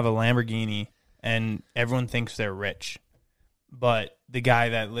someone can have a Lamborghini and everyone thinks they're rich. But the guy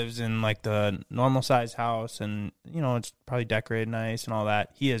that lives in like the normal size house and, it's probably decorated nice and all that,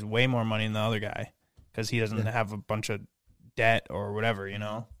 he has way more money than the other guy because he doesn't have a bunch of debt or whatever,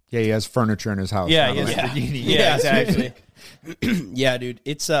 Yeah, he has furniture in his house. Yeah, not a he has- Lamborghini. Yeah, exactly. Yeah, dude.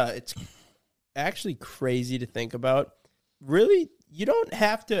 It's actually crazy to think about. Really, you don't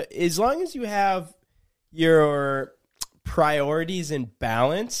have to, as long as you have your priorities in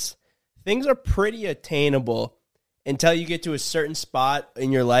balance, things are pretty attainable until you get to a certain spot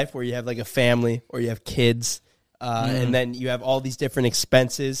in your life where you have like a family or you have kids. And then you have all these different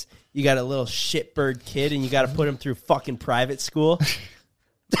expenses. You got a little shitbird kid and you got to put him through fucking private school.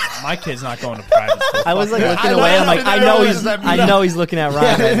 My kid's not going to private school. I was like looking I away. know, I'm like, I I know, know what he's, does that mean? I know he's looking at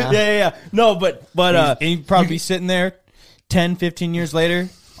Ryan right now. Yeah. No, but And he'd probably be sitting there 10, 15 years later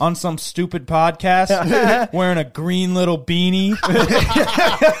on some stupid podcast wearing a green little beanie.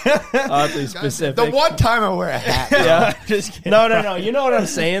 oddly specific. The one time I wear a hat. yeah. Just kidding. No. You know what I'm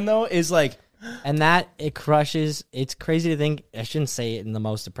saying though? Is like, And that it crushes. It's crazy to think. I shouldn't say it in the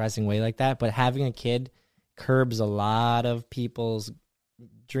most depressing way like that, but having a kid curbs a lot of people's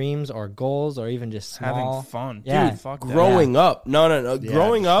dreams or goals or even just small. Having fun. Yeah. Dude, fuck that. growing up. No.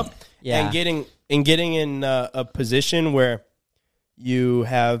 Growing up Yeah. and getting in a position where you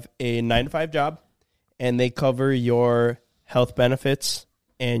have a 9-to-5 job and they cover your health benefits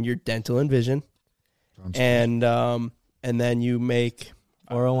and your dental and vision. And then you make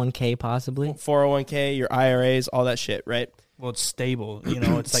 401k possibly. 401k, your IRAs, all that shit, right? Well, it's stable.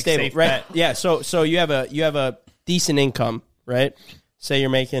 It's like Stable, safe right? bet. Yeah. So you have a decent income, right? Say you're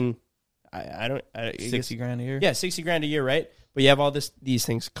making, I guess- 60 grand a year. Yeah, $60,000 a year, right? But you have all these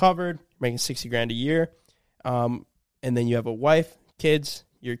things covered, making $60,000 a year, and then you have a wife, kids.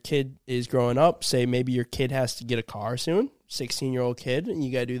 Your kid is growing up. Say maybe your kid has to get a car soon, 16-year-old kid, and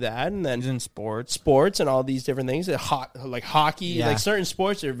you got to do that, and then He's in sports. and all these different things. Like hockey, Yeah. like certain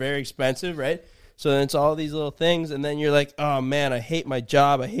sports are very expensive, right? So then it's all these little things, and then you're like, oh man, I hate my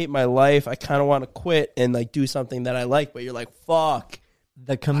job, I hate my life, I kind of want to quit and like do something that I like, but you're like, fuck,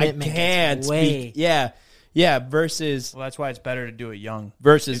 The commitment I can't. gets way. Yeah. Versus Well, that's why it's better to do it young.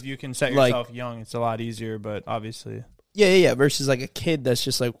 versus If you can set like- yourself young, it's a lot easier, but obviously yeah. Versus like a kid that's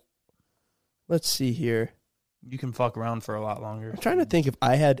just like, let's see here. you can fuck around for a lot longer. I'm trying to think if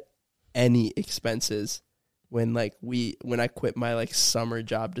I had any expenses when I quit my like summer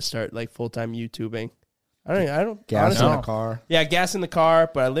job to start like full time YouTubing. I don't Gas honestly, in a car. Yeah, gas in the car,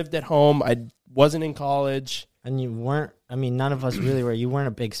 but I lived at home. I wasn't in college. And you weren't. I mean, none of us really were. You weren't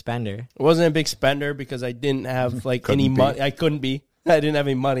a big spender. I wasn't a big spender because I didn't have like Couldn't any be. money. I couldn't be. I didn't have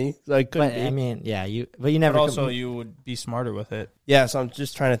any money, so I couldn't But be. I mean, yeah, you. But you But never. also, you would be smarter with it. Yeah, so I'm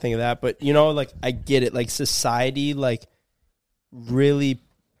just trying to think of that. But like I get it. Like society, like really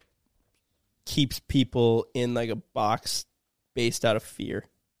keeps people in like a box based out of fear.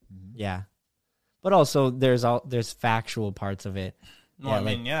 Yeah. But also, there's factual parts of it. No, Yeah, I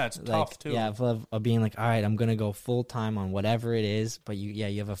mean, it's tough too. Yeah, of being like, all right, I'm gonna go full time on whatever it is, but you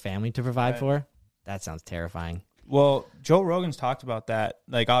have a family to provide Right. for. That sounds terrifying. Well, Joe Rogan's talked about that.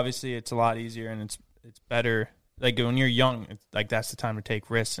 Like, obviously, it's a lot easier and it's better. Like, when you're young, it's like that's the time to take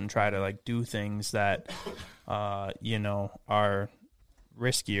risks and try to like do things that, you know, are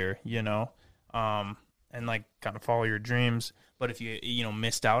riskier. You know, and like kind of follow your dreams. But if you know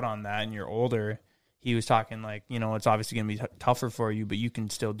missed out on that and you're older, he was talking like, you know, it's obviously gonna be tougher for you, but you can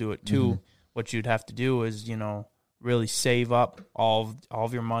still do it too. What you'd have to do is, you know, really save up all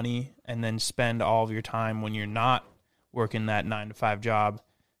of your money and then spend all of your time when you're not working that 9-to-5 job.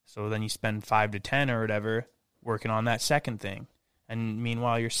 So then you spend 5 to 10 or whatever working on that second thing. And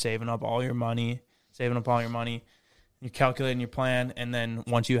meanwhile, you're saving up all your money, you're calculating your plan. And then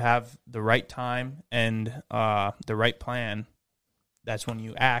once you have the right time and the right plan, that's when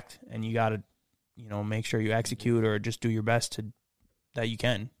you act, and you got to, you know, make sure you execute or just do your best that you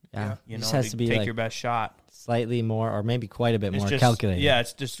can. Yeah. You It know, just has to be take like your best shot. slightly more, or maybe quite a bit more Just, calculated. Yeah,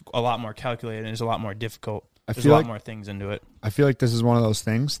 it's just a lot more calculated, and it's a lot more difficult. I There's a feel lot like- more things into it. I feel like this is one of those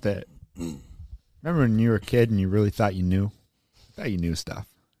things that remember when you were a kid and you really thought you knew stuff.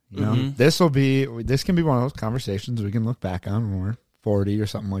 You know, this can be one of those conversations we can look back on when we're 40 or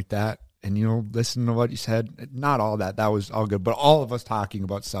something like that, and you know, listen to what you said. Not all that was all good, but all of us talking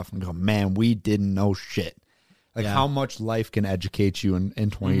about stuff and go, man, we didn't know shit. Like how much life can educate you in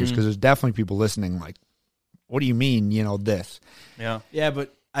 20 years, because there's definitely people listening like, what do you mean, you know, this? Yeah. Yeah,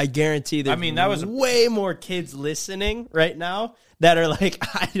 but I guarantee there's that was way more kids listening right now that are like,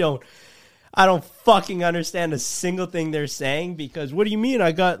 I don't fucking understand a single thing they're saying, because what do you mean?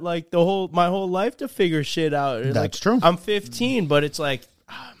 I got like my whole life to figure shit out. That's like, true. I'm 15, but it's like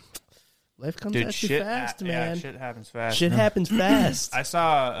life comes Dude, at you shit, fast, yeah, man. shit happens fast. Shit happens fast. I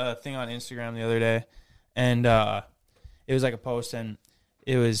saw a thing on Instagram the other day, and it was like a post, and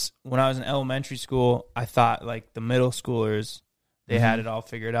it was when I was in elementary school, I thought like the middle schoolers, they had it all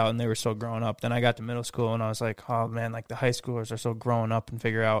figured out and they were so grown up. Then I got to middle school and I was like, oh man, like the high schoolers are so grown up and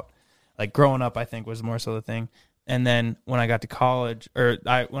figure out, like growing up I think was more so the thing. And then when I got to college, when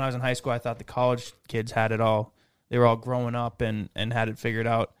I was in high school, I thought the college kids had it all. They were all growing up and had it figured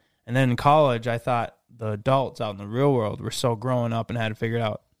out. And then in college, I thought the adults out in the real world were so grown up and had it figured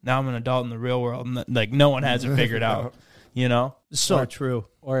out. Now I'm an adult in the real world, and like no one has it figured out, you know? So true.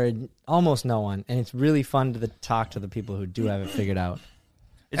 Or almost no one. And it's really fun to talk to the people who do have it figured out.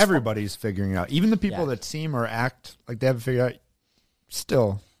 Everybody's figuring it out. Even the people Yeah. that seem or act like they have it figured out,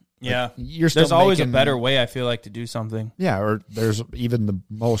 still. Yeah. You're still There's always a making- better way, I feel like, to do something. Yeah, or there's even the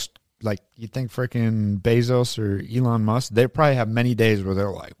most, like, you think freaking Bezos or Elon Musk, they probably have many days where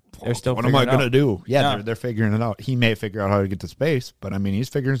they're like, They're still what am I figuring it going to do? Yeah, Yeah. They're figuring it out. He may figure out how to get to space, but I mean, he's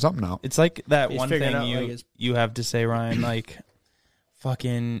figuring something out. It's like that He's one figuring thing out, you like, his- you have to say, Ryan, like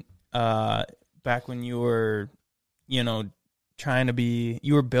fucking back when you were, you know,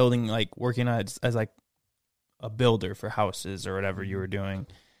 you were building, like working as like a builder for houses or whatever you were doing,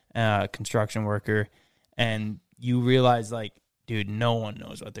 construction worker, and you realize like, dude, no one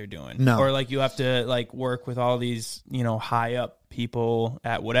knows what they're doing. No. Or like you have to like work with all these, you know, high up people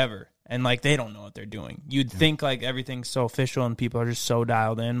at whatever, and like they don't know what they're doing. You'd think like everything's so official and people are just so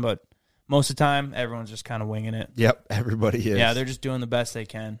dialed in, but most of the time everyone's just kind of winging it. Yep, everybody is. Yeah, they're just doing the best they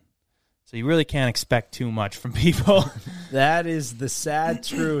can. So you really can't expect too much from people. That is the sad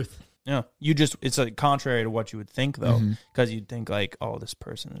truth. Yeah, it's like contrary to what you would think though, because you'd think like, oh, this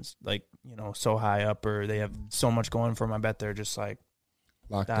person is like, you know, so high up, or they have so much going for them. I bet they're just like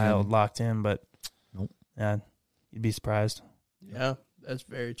locked in, but Nope. Yeah, you'd be surprised. Yeah, that's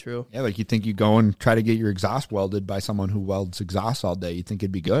very true. Yeah, like you think you go and try to get your exhaust welded by someone who welds exhaust all day. You think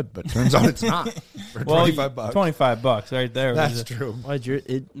it'd be good, but turns out it's not. For Well, $25. $25 right there. That's true. Why did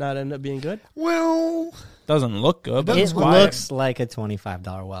it not end up being good? Well, Doesn't look good, but It it's quiet. looks like a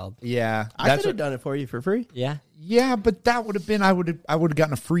 $25 weld. yeah, I that's could have done it for you for free. Yeah. yeah, but that would have been I would have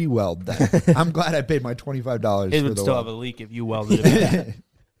gotten a free weld. Then I'm glad I paid my $25. It for would the still weld. have a leak if you welded it.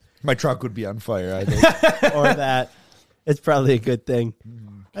 My truck would be on fire. I think. Or that. It's probably a good thing.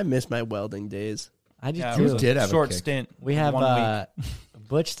 I miss my welding days. I just Yeah, do. it was did have a a short kick. stint. We have 1 week.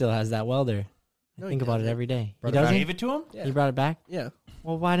 Butch still has that welder. I No, think he about it doesn't. every day. He Brought it back. doesn't. Gave it to him? Yeah. He brought it back. Yeah.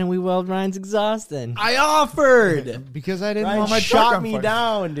 Well, why didn't we weld Ryan's exhaust then? I offered. Because I didn't Ryan want my truck shot on me fire.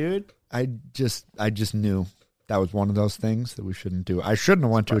 down, dude. I just knew that was one of those things that we shouldn't do. I shouldn't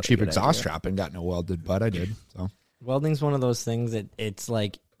have went to a Probably a cheap good exhaust idea. shop and got no welded, but I did. So Welding's one of those things that it's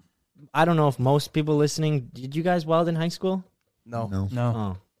like, I don't know if most people listening, did you guys weld in high school? No. no. No.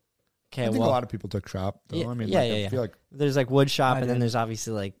 Oh. Okay, I think well, a lot of people took shop. Though. Yeah, I mean, yeah, like, yeah, I yeah. feel like there's like wood shop I and then did. there's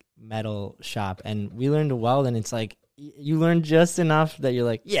obviously like metal shop. And we learned to weld and it's like, you learn just enough that you're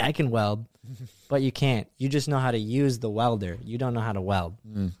like, yeah, I can weld, but you can't. You just know how to use the welder. You don't know how to weld.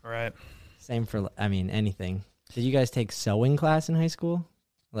 Right. Same for, I mean, anything. Did you guys take sewing class in high school?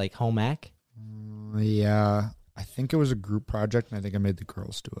 Like home ec? Yeah, I think it was a group project, and I think I made the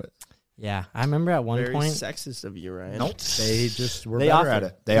girls do it. Yeah, I remember at one Very point. sexist of you, Ryan. Nope, they just were They better offered. at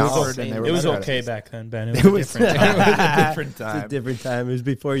it. They It was offered, and they were It was better at okay it. back then, Ben. It was a different time. It was a different It's a time. different time. It was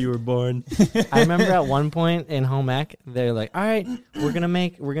before you were born. I remember at one point in home ec, they're like, "All right, we're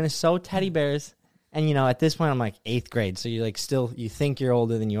gonna sew teddy bears." And at this point, I'm like 8th grade, so you're like you think you're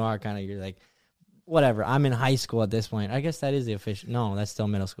older than you are. Kind of, you're like, whatever. I'm in high school at this point. I guess that is the official. No, that's still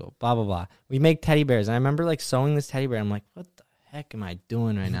middle school. Blah blah blah. We make teddy bears, and I remember like sewing this teddy bear. I'm like, what the heck am I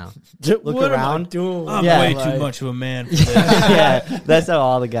doing right now? Look What am I around. doing? I'm Yeah, way like- too much of a man for this. Yeah, that's how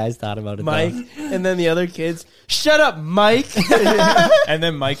all the guys thought about it. Mike, though. and then the other kids, shut up, Mike. And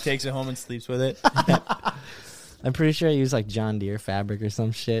then Mike takes it home and sleeps with it. I'm pretty sure I used like John Deere fabric or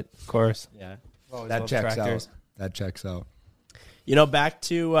some shit. Of course. Yeah. That checks out. That checks out. Back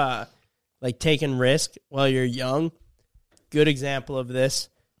to like taking risk while you're young. Good example of this.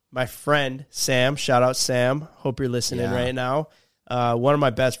 My friend Sam, shout out Sam. Hope you're listening Yeah. right now. One of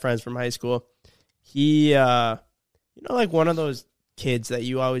my best friends from high school. He, like one of those kids that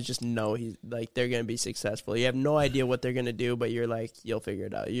you always just know he's like they're gonna be successful. You have no idea what they're gonna do, but you're like you'll figure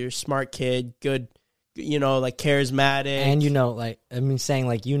it out. You're a smart kid, good, like charismatic, And saying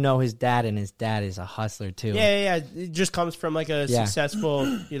like his dad, and his dad is a hustler too. Yeah. It just comes from like a Yeah.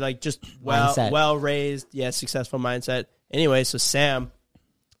 successful, like just Mindset. well raised, successful mindset. Anyway, so Sam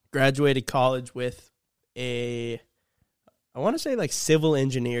graduated college with I want to say like civil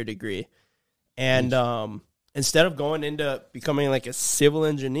engineer degree, and instead of going into becoming like a civil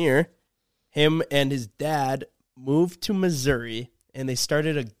engineer, him and his dad moved to Missouri and they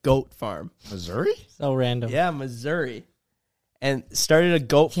started a goat farm. Missouri? So random. Yeah, Missouri, and started a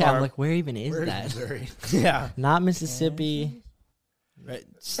goat Yeah, farm. I'm like, where even is that? Missouri. Yeah. Not Mississippi. Right.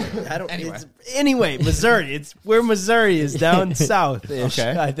 I don't. Anyway, Missouri. It's where Missouri is down south.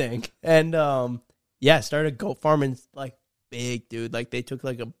 Okay. I think. And started a goat farm, and like big, dude. Like they took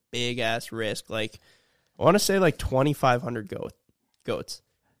like a big ass risk. Like I want to say like 2,500 goats.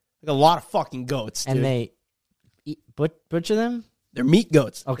 Like a lot of fucking goats. And dude. they butcher them? They're meat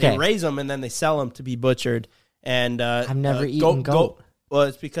goats. Okay. They raise them and then they sell them to be butchered. And I've never eaten goat. Well,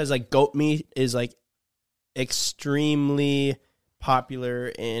 it's because like goat meat is like extremely popular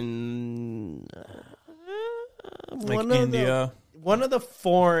in Like India. one of the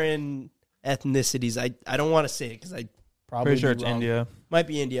foreign ethnicities. I don't want to say it because I probably Pretty sure be it's wrong. India. Might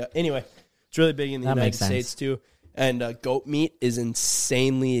be India. Anyway, it's really big in the That United makes sense. States too. And goat meat is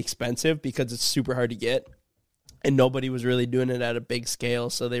insanely expensive because it's super hard to get. And nobody was really doing it at a big scale.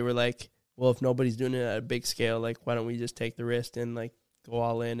 So they were like, well, if nobody's doing it at a big scale, like, why don't we just take the risk and like go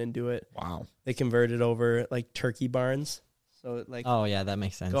all in and do it? Wow. They converted over like turkey barns. So like Oh, yeah, that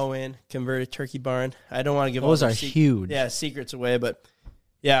makes sense. go in, convert a turkey barn. I don't want to give Those all are the huge. Yeah, secrets away, but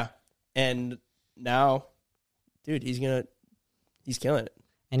yeah. And now, dude, he's killing it.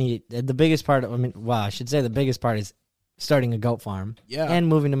 And the biggest part, I should say the biggest part is starting a goat farm. Yeah. And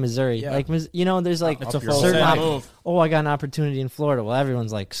moving to Missouri. Yeah. Like, there's like It's a your full certain set. op- oh, I got an opportunity in Florida. Well,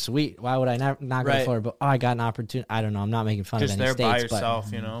 everyone's like, sweet. Why would I not go to Right. Florida? But I got an opportunity. I don't know. I'm not making fun Just of any there by states,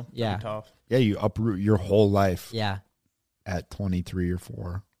 yourself, you know? Yeah. Pretty tough. Yeah, you uproot your whole life but yeah. at 23 or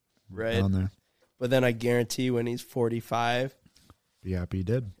 4. Right. Down there. But then I guarantee when he's 45 Be happy you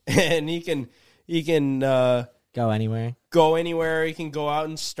did. and he can Go anywhere. go anywhere, he can go out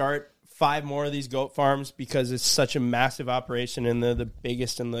and start 5 more of these goat farms because it's such a massive operation and they're the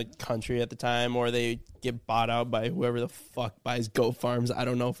biggest in the country at the time, or they get bought out by whoever the fuck buys goat farms, I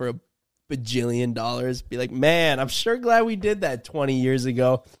don't know, for a bajillion dollars. Be like, man, I'm sure glad we did that 20 years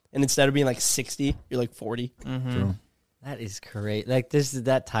ago. And instead of being like 60, you're like 40. True. That is great. Like, this is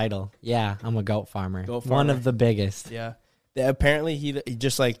that title. Yeah, I'm a goat farmer. Goat One farmer. of the biggest. Yeah. Apparently he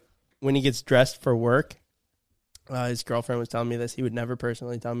just like when he gets dressed for work, his girlfriend was telling me this. He would never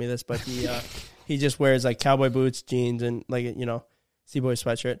personally tell me this, but he just wears like cowboy boots, jeans, and like Seaboy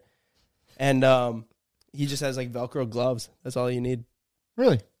sweatshirt, and he just has like Velcro gloves. That's all you need.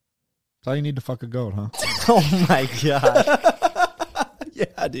 Really? That's all you need to fuck a goat, huh? Oh, my God.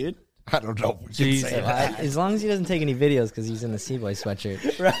 Yeah, dude. I don't know. Jesus. As long as he doesn't take any videos because he's in the Seaboy sweatshirt.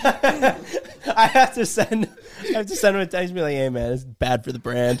 I have to send him a text and be like, hey man, it's bad for the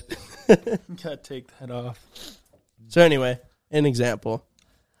brand. Gotta take that off. So anyway, an example.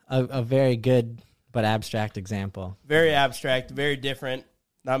 A very good but abstract example. Very abstract, very different.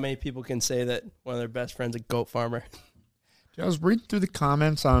 Not many people can say that one of their best friends is a goat farmer. I was reading through the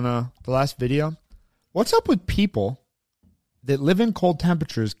comments on the last video. What's up with people that live in cold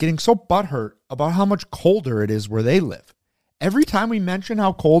temperatures getting so butthurt about how much colder it is where they live? Every time we mention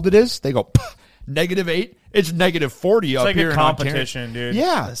how cold it is, they go, "Pah, -8. It's -40 up like here a in Ontario. competition, dude.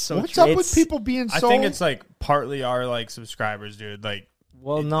 Yeah. so What's true. up with It's- people being so? I think it's like partly our like subscribers, dude. Like,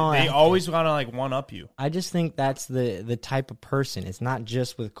 Well, no, they I- always want to like one up you. I just think that's the type of person. It's not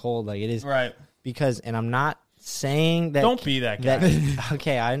just with cold, like it is Right. because, and I'm not saying that. Don't be that guy.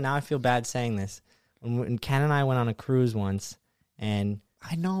 Okay, now I feel bad saying this. When Ken and I went on a cruise once, and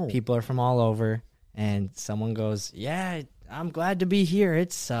I know. people are from all over, and someone goes, "Yeah, I'm glad to be here.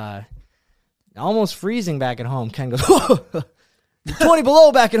 It's almost freezing back at home." Ken goes, 20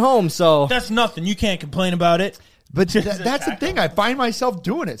 below back at home, so That's nothing. You can't complain about it. But that's the thing. I find myself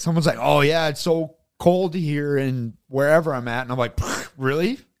doing it. Someone's like, "Oh yeah, it's so cold here and wherever I'm at," and I'm like,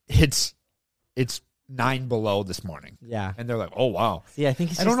 "Really? It's 9 below this morning." yeah. And they're like, "Oh wow." See, I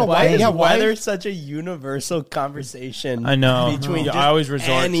think it's I just don't know the why- way- yeah, Why why- there's such a universal conversation? I know. Between Yeah, just I always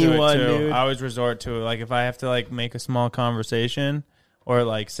resort anyone, to it too. dude. I always resort to it. Like if I have to like make a small conversation or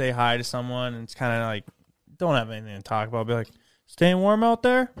like say hi to someone, and it's kind of like don't have anything to talk about. I'll be like, staying warm out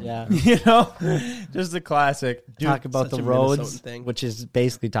there. Yeah. You know, just the classic. Talk about such the a roads, Minnesotan thing. which is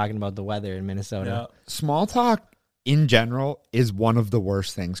basically talking about the weather in Minnesota. Yeah. Small talk in general is one of the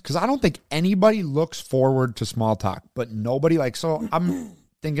worst things because I don't think anybody looks forward to small talk, but nobody like. So I'm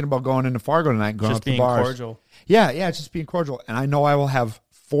thinking about going into Fargo tonight, and going Just out to being bars. cordial. Yeah, it's just being cordial, and I know I will have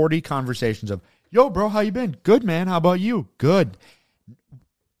 40 conversations of, "Yo, bro, how you been? Good, man. How about you? Good."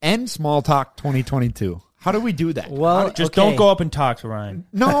 End small talk 2022. How do we do that? Well, Just okay. don't go up and talk to Ryan.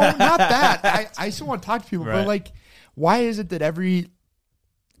 No, not that. I still want to talk to people, Right. but like, why is it that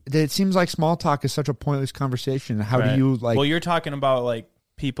it seems like small talk is such a pointless conversation? How Right. do you like? Well, you're talking about like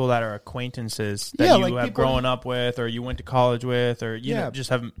people that are acquaintances that Yeah, you like have people- grown up with, or you went to college with, or you Yeah. know, just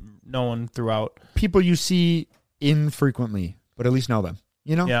have known throughout. people you see infrequently, but at least know them.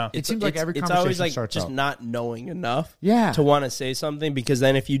 You know? Yeah. It seems like every it's conversation always like starts just out. not knowing enough Yeah. to want to say something, because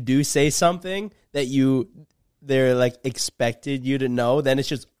then if you do say something that they're like expected you to know, then it's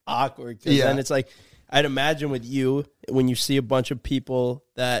just awkward. 'Cause Yeah. then it's like, I'd imagine with you, when you see a bunch of people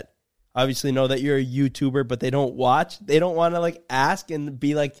that obviously know that you're a YouTuber, but they don't watch, they don't want to like ask and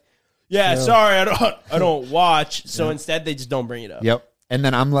be like, yeah, sorry, I don't watch. So instead they just don't bring it up. Yep. And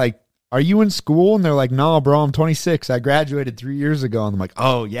then I'm like, "Are you in school?" And they're like, "No, bro, I'm 26. I graduated 3 years ago." And I'm like,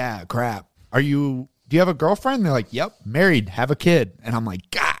 "Oh yeah, crap. Do you have a girlfriend?" And they're like, "Yep, married, have a kid." And I'm like,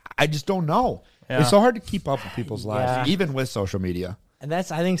 "God, I just don't know." Yeah. It's so hard to keep up with people's lives, Yeah. even with social media. And I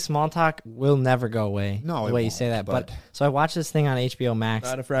think small talk will never go away. No, the it way you won't, say that. But but- so I watched this thing on HBO Max.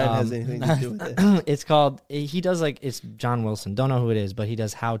 Not if Ryan has anything to do with it. It's called. He does like it's John Wilson. Don't know who it is, but he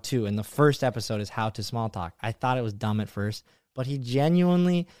does how to. And the first episode is how to small talk. I thought it was dumb at first, but he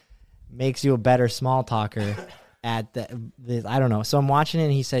genuinely makes you a better small talker. At the I don't know. So I'm watching it,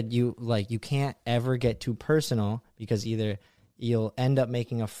 and he said you can't ever get too personal because either you'll end up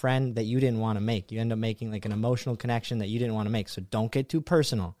making a friend that you didn't want to make. You end up making like an emotional connection that you didn't want to make. So don't get too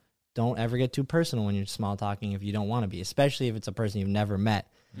personal. Don't ever get too personal when you're small talking if you don't want to be, especially if it's a person you've never met.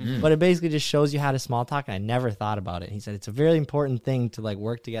 But it basically just shows you how to small talk, and I never thought about it. He said it's a very important thing to like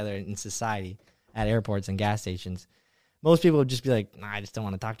work together in society at airports and gas stations. Most people would just be like, nah, I just don't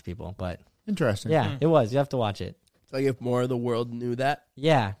want to talk to people. But Interesting. yeah, it was. You have to watch it. It's like if more of the world knew that,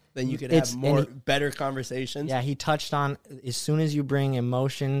 Yeah. then you could It's- have and more he- better conversations. Yeah, he touched on as soon as you bring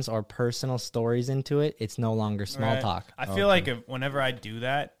emotions or personal stories into it, it's no longer small Right. talk. I feel like whenever I do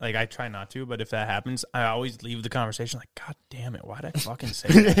that, like I try not to, but if that happens, I always leave the conversation like, God damn it, why'd I fucking say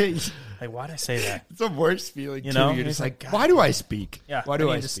that? It's Like, why'd I say that? the worst feeling, You too. know? You're just It's like, like, why do I speak? Yeah, Why do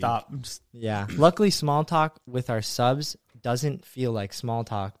I need to speak? stop? I'm just- Yeah. Luckily, small talk with our subs doesn't feel like small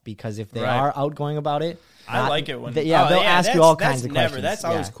talk because if they Right. are outgoing about it, I like it when- they'll Oh, ask you that's- all that's kinds of never, questions. That's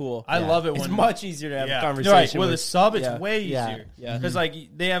always Yeah. cool. I love it It's when much easier to have a You're conversation right. With a sub, it's yeah. way Yeah. easier. Yeah. Because like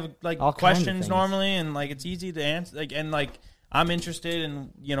they have like All kinds of questions things. normally, and like it's easy to answer. Like and like I'm interested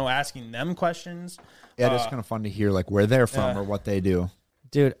in asking them questions. Yeah, it's kind of fun to hear like where they're from Yeah. or what they do.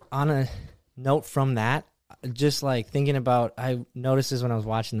 Dude, on a note from that, just like thinking about, I noticed this when I was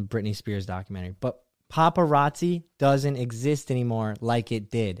watching the Britney Spears documentary, but paparazzi doesn't exist anymore like it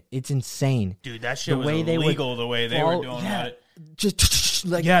did. It's insane. Dude, that shit The was way they would illegal. The way they follow- were doing yeah. it. Just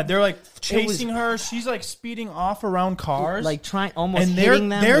like Yeah, they're like chasing her. She's like speeding off around cars, like trying almost and hitting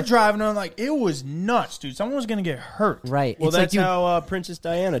them. they're with- driving on like it was nuts, dude. Someone was gonna get hurt. right. Well, it's like that's you, how Princess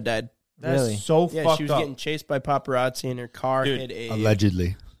Diana died. That's Really? so Yeah, fucked she was up. getting chased by paparazzi, and her car Dude, hit a.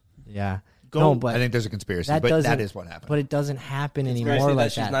 Allegedly. yeah. Go- no, I but think there's a conspiracy, that but doesn't. that is what happened. But it doesn't happen Conspiracy anymore that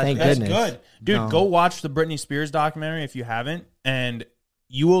like she's that. not Thank dead. That's goodness. good, dude. No. Go watch the Britney Spears documentary if you haven't, and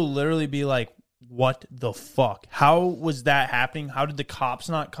you will literally be like, what the fuck? How was that happening? How did the cops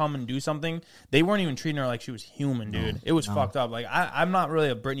not come and do something? They weren't even treating her like she was human, dude. It was fucked up. Like, I'm not really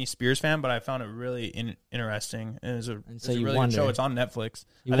a Britney Spears fan, but I found it really interesting. And it's a really good show. It's on Netflix.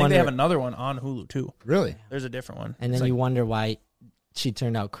 I think they have another one on Hulu, too. Really? There's a different one. And then you wonder why she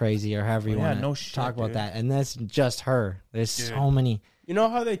turned out crazy or however you want to talk about that. And that's just her. There's so many. You know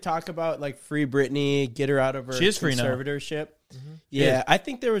how they talk about like free Britney, get her out of her She is free now. conservatorship? Mm-hmm. Yeah, I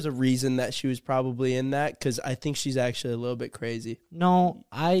think there was a reason that she was probably in that because I think she's actually a little bit crazy. No,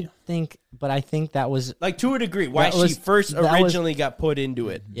 I think that was like to a degree why she first originally got put into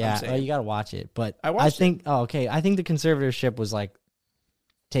it. Yeah, well, you got to watch it. But I think I think the conservatorship was like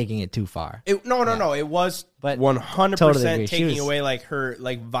taking it too far. No. It was but 100% totally taking away like her,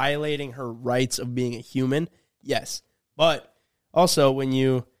 like violating her rights of being a human. Yes. But also when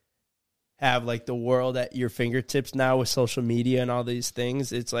you have like the world at your fingertips now with social media and all these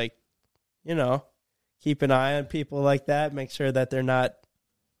things, it's like, you know, keep an eye on people like that. Make sure that they're not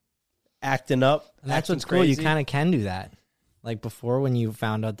acting up. And that's what's cool. You kind of can do that. Like before when you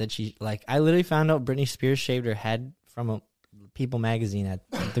found out that she, like I literally found out Britney Spears shaved her head from a People magazine at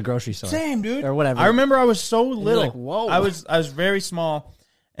the grocery store. Same, dude. Or whatever. I remember I was so little. Like, whoa. I was very small.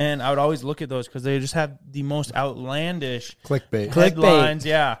 And I would always look at those because they just have the most outlandish clickbait headlines.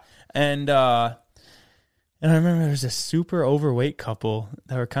 Yeah. And I remember there was a super overweight couple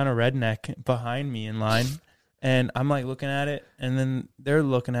that were kind of redneck behind me in line. And I'm like looking at it. And then they're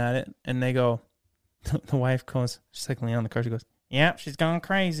looking at it. And they go, the wife goes, she's like laying on the car. She goes, yep, she's gone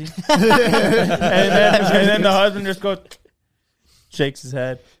crazy. and then the husband just goes, shakes his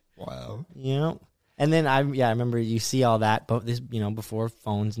head. Wow. Yeah. And then I remember you see all that, but this, before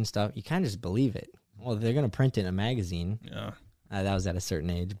phones and stuff, you kind of just believe it. Well, they're going to print it in a magazine. Yeah. That was at a certain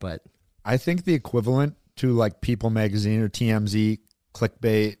age, but I think the equivalent to like People magazine or TMZ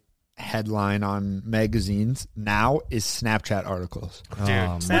clickbait headline on magazines now is Snapchat articles. Dude,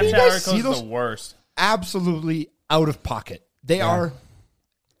 Snapchat articles are the worst. Absolutely out of pocket. They are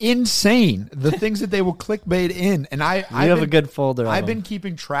insane. The things that they will clickbait in, and I have a good folder. I've been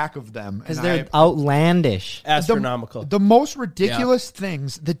keeping track of them because they're outlandish, astronomical. The most ridiculous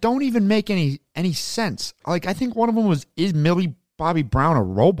things that don't even make any sense. Like I think one of them was, is Millie Bobby Brown a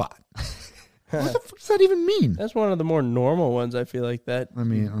robot? What the fuck does that even mean? That's one of the more normal ones. I feel like that. Let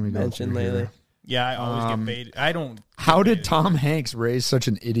me mention lately. Here. Yeah, I always get baited. I don't. How did Tom Hanks raise such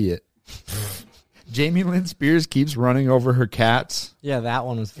an idiot? Jamie Lynn Spears keeps running over her cats. Yeah, that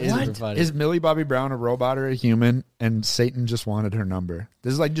one was super funny. Is Millie Bobby Brown a robot or a human? And Satan just wanted her number.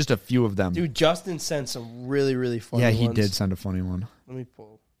 This is like just a few of them. Dude, Justin sent some really, really funny ones. Yeah, he did send a funny one. Let me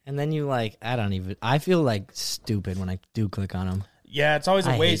pull. And then you I feel like stupid when I do click on them. Yeah, it's always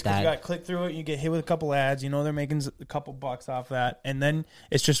a waste because you got to click through it. You get hit with a couple ads. They're making a couple bucks off that. And then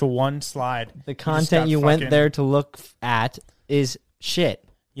it's just a one slide. The content you went there to look at is shit.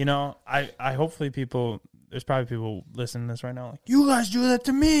 I hopefully there's probably people listening to this right now like, you guys do that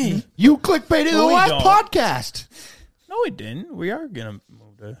to me. You clickbaited the last podcast. No, we didn't. We are going to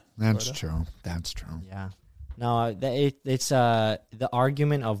move to That's true. That's true. Yeah. No, it's the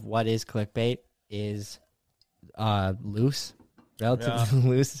argument of what is clickbait is loose, relatively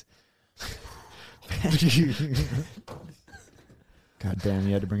loose. God damn,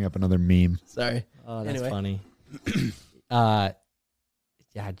 you had to bring up another meme. Sorry. Oh, that's funny.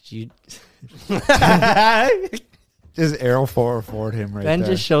 Yeah, just arrow forward him right Ben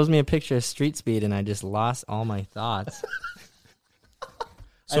there. just shows me a picture of Street Speed, and I just lost all my thoughts.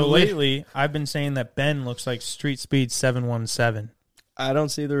 So lately, I've been saying that Ben looks like Street Speed 717. I don't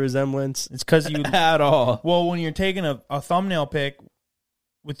see the resemblance. It's because you at all. Well, when you're taking a thumbnail pic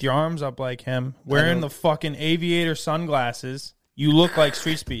with your arms up like him, wearing the fucking aviator sunglasses, you look like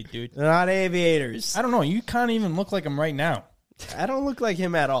Street Speed, dude. They're not aviators. I don't know. You can't even look like him right now. I don't look like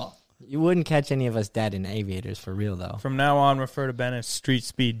him at all. You wouldn't catch any of us dead in aviators for real, though. From now on, refer to Ben as Street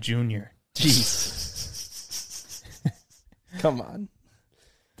Speed Jr. Jeez. Come on.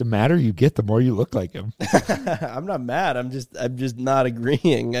 The madder you get, the more you look like him. I'm not mad. I'm just not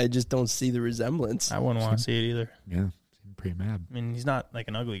agreeing. I just don't see the resemblance. I wouldn't want to see it either. Yeah, I'm pretty mad. I mean, he's not like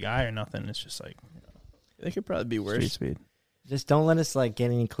an ugly guy or nothing. It's just like, they could probably be worse. Street Speed. Just don't let us get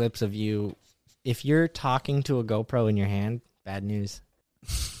any clips of you. If you're talking to a GoPro in your hand, bad news.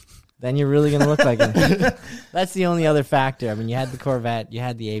 Then you're really going to look like him. That's the only other factor. I mean, you had the Corvette, you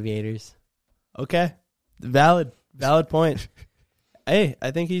had the aviators. Okay. Valid point. Hey, I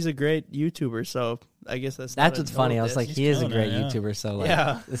think he's a great YouTuber, so I guess that's That's what's funny. I was like, he is a killing great it, yeah. YouTuber, so like,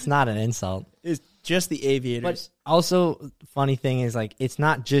 Yeah. it's not an insult. it's just the aviators. But also, funny thing is like, it's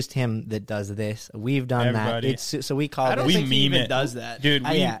not just him that does this. We've done Everybody. that. It's so we call I don't this. think he meme even it. does that, Dude,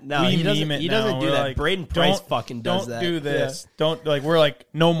 we, yeah. No, we he doesn't. meme it He doesn't now. do We're that. like, Braden Price don't- fucking does don't that. do this. Don't like. We're like,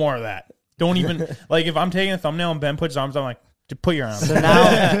 no more of that. Don't even like. If I'm taking a thumbnail and Ben puts his arms, I'm like, just put your arms. So down.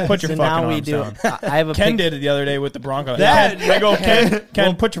 now, put your so fucking now we arms do. down. I have a Ken pic- did it the other day with the Bronco. That- I go,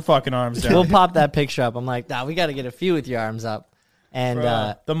 Ken, put your fucking arms down. We'll pop that picture up. I'm like, nah, we got to get a few with your arms up. And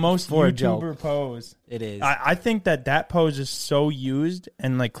Bruh, the most for a joke. YouTuber pose. it is. I think that pose is so used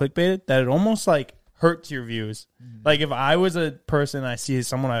and like clickbaited that it almost like hurts your views. Like if I was a person and I see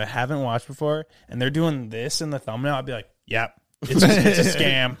someone I haven't watched before and they're doing this in the thumbnail, I'd be like, yep, it's a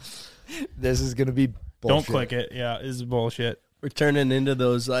scam. This is gonna be bullshit. Don't click it. Yeah, this is bullshit. We're turning into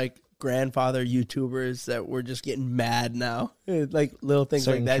those like grandfather YouTubers that we're just getting mad now. Like little things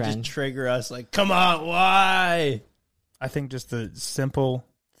Certain like that trend. just trigger us. Like, come on, why? I think just the simple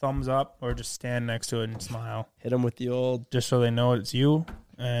thumbs up or just stand next to it and smile Hit them with the old. just so they know it's you.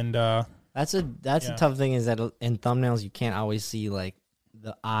 And That's a Yeah. tough thing is that in thumbnails you can't always see like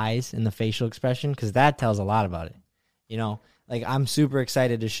the eyes and the facial expression because that tells a lot about it. You know, like I'm super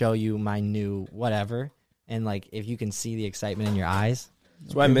excited to show you my new whatever, and like if you can see the excitement in your eyes,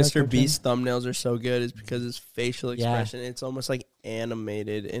 That's why Okay, that's Mr. okay. Beast thumbnails are so good. Is because his facial Yeah. expression. It's almost like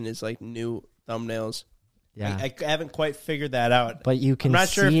animated in his like new thumbnails. yeah. I haven't quite figured that out. But you can. I'm not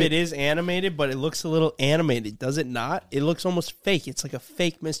sure if see it is animated, but it looks a little animated. Does it not? It looks almost fake. It's like a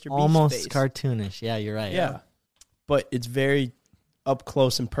fake Mr. Beast almost face. cartoonish. Yeah, you're right. Yeah. But it's very up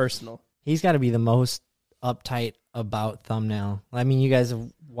close and personal. He's got to be the most uptight about thumbnail. I mean, you guys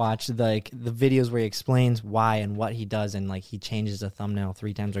have watched the videos where he explains why and what he does, and like he changes a thumbnail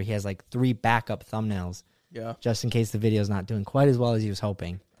 3 times, or he has like 3 backup thumbnails Yeah. just in case the video's not doing quite as well as he was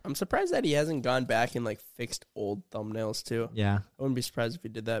hoping. I'm surprised that he hasn't gone back and like fixed old thumbnails too. Yeah. I wouldn't be surprised if he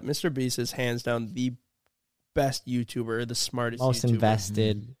did that. Mr. Beast is hands down the best YouTuber, the smartest Most YouTuber.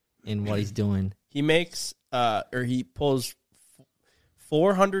 invested in what he's doing. He makes or he pulls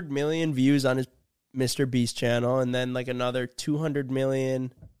 400 million views on his Mr. Beast channel, and then like another 200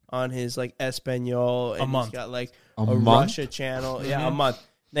 million on his like Espanol, and month. he's got like A a month? Russia channel. Yeah, a month.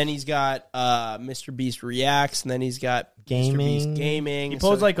 Then he's got Mr. Beast Reacts, and then he's got Mr. Beast Gaming. Gaming. he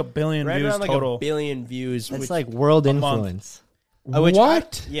pulls So like a billion right views around like total. a billion views. That's which, like world a month. influence, which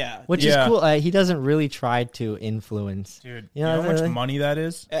What? yeah. which Yeah. is cool. He doesn't really try to influence. Dude, You you know, know how much the- money that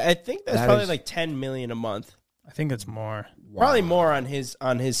is? I think that's That probably is- like 10 million a month. I think it's more. Probably more on his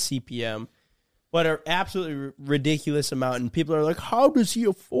CPM, but an absolutely ridiculous amount. And people are like, "How does he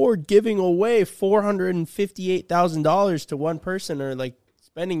afford giving away $458,000 to one person, or like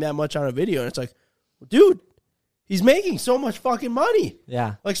spending that much on a video?" And it's like, well, dude, he's making so much fucking money,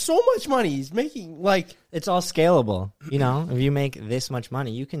 Yeah. like so much money. He's making like It's all scalable. You know, if you make this much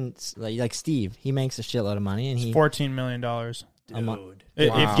money, you can like Steve. He makes a shitload of money, and he $14 million. a mo- If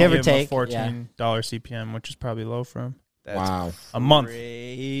Wow. you Give or give him take, a $14 CPM, which is probably low for him. that's Wow. A month.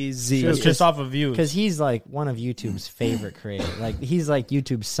 crazy. It's just off of views. because he's like one of YouTube's favorite creators. Like he's like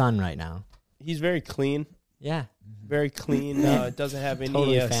YouTube's son right now. He's very clean. Yeah. Very clean. Doesn't have any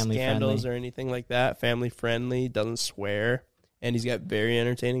Totally family scandals friendly. or anything like that. Family friendly. Doesn't swear, and he's got very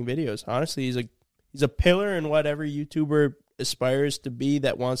entertaining videos. Honestly, he's a pillar in what every YouTuber aspires to be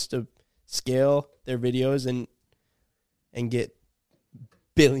that wants to scale their videos and get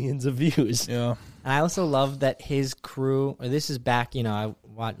billions of views. Yeah. And I also love that his crew, or this is back, you know,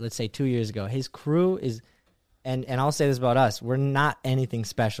 let's say 2 years ago, his crew is, and I'll say this about us, we're not anything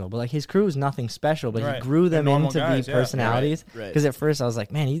special, but like his crew is nothing special, but Right. he grew them They're normal into guys, be yeah. personalities. Right. Because at first I was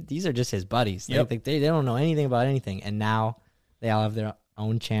like, man, these are just his buddies. Yep. Like they don't know anything about anything. And now they all have their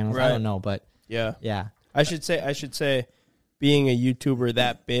own channels. I Right. don't know, but Yeah. yeah. I should say being a YouTuber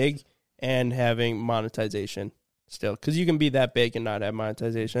that big and having monetization still, because you can be that big and not have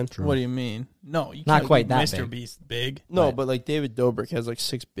monetization. What do you mean? No, you Not can't quite be that Mr. big. Beast big. No, but like David Dobrik has like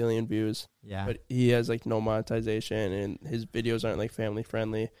 6 billion views. Yeah. But he has like no monetization, and his videos aren't like family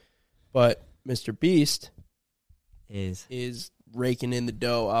friendly. But Mr. Beast is raking in the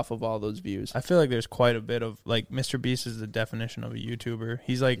dough off of all those views. I feel like there's quite a bit of like Mr. Beast is the definition of a YouTuber.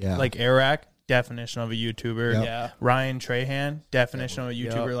 He's like Yeah. like Eric, definition of a YouTuber. Yep. Yeah. Ryan Trahan, definition of a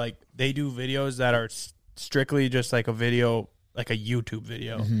YouTuber. Yep. Like they do videos that are strictly just like a video, like a YouTube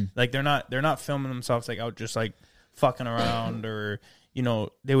video. Mm-hmm. Like they're not filming themselves like out just like fucking around or you know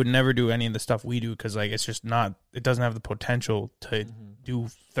they would never do any of the stuff we do because like it's just not it doesn't have the potential to do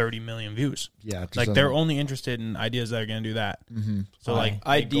 30 million views. Yeah. it just Like they're doesn't- only interested in ideas that are going to do that. Mhm. So like they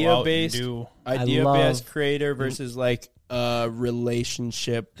go Idea out and based, do idea based love- creator versus like a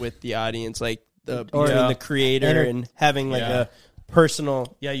relationship with the audience. Like between the creator and having like a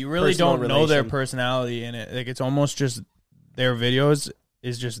personal. Yeah, you really personal don't know their relation. personality in it. Like it's almost just their videos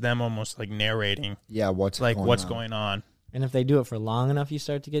is just them almost like narrating Yeah, what's going on. And if they do it for long enough, you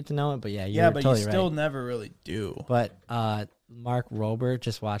start to get to know it. But yeah, you're Yeah, but totally you still right. never really do. But Mark Rober,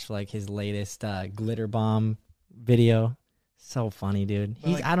 just watched like his latest glitter bomb video. So funny, dude.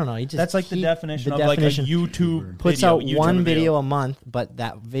 I don't know. He just That's like the definition of definition. like a YouTube puts video, out one video a month, but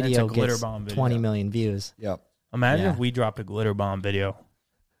that video glitter gets bomb video. 20 million views. Yep. Imagine Yeah. if we dropped a glitter bomb video.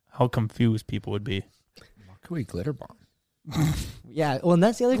 How confused people would be. What could we glitter bomb? Yeah, well, and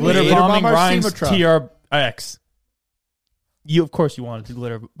that's the other thing. Glitter Glitter bombing bomb our Ryan's SEMA truck. TRX. You of course you wanted to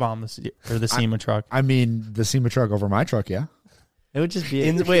glitter bomb the SEMA truck. I mean, the SEMA truck over my truck, yeah. It would just be.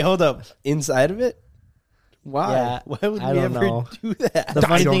 Wait, hold up. Inside of it? Why? Yeah, Why would I we don't ever know. do that? The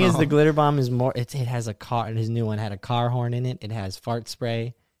funny don't thing is know. the glitter bomb is more. It has a car. His new one had a car horn in it. It has fart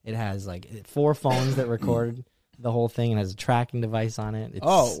spray. It has like 4 phones that record the whole thing. It has a tracking device on it. It's,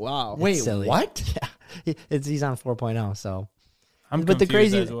 Wow. it's silly. what? Yeah, he's on 4.0. So I'm But the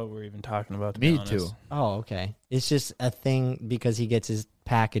confused crazy- as to what we're even talking about. To be Me honest. too. okay, it's just a thing because he gets his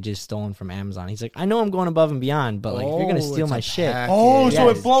packages stolen from Amazon. He's like, I know I'm going above and beyond, but like if you're gonna steal my shit. Oh, so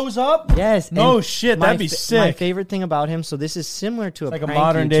Yes. it blows up? Yes. No and shit, my that'd be My sick. favorite thing about him. So this is similar to Like a prank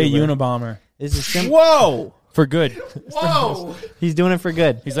modern day YouTuber. Unabomber. This is Whoa! For good. He's doing it for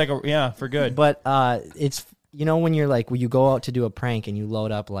good. He's like for good. But it's when you're like when you go out to do a prank and you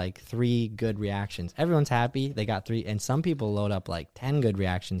load up like 3 good reactions, everyone's happy. They got 3, and some people load up like 10 good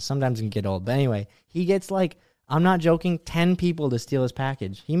reactions. Sometimes it can get old. But anyway, he gets like, I'm not joking, 10 people to steal his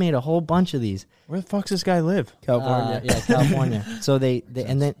package. He made a whole bunch of these. Where the fuck's this guy live? California. Yeah, California. So they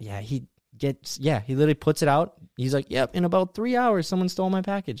and then he literally puts it out. He's like, yep, in about 3 hours, someone stole my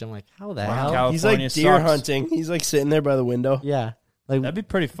package. I'm like, how the hell? California He's like deer sucks. hunting. He's like sitting there by the window. Yeah, like That'd be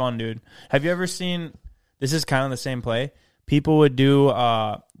pretty fun, dude. Have you ever seen? This is kind of the same play. People would do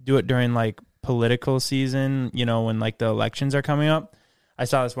it during like political season. When like the elections are coming up. I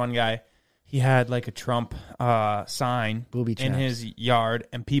saw this one guy. He had like a Trump sign Booby in traps. his yard,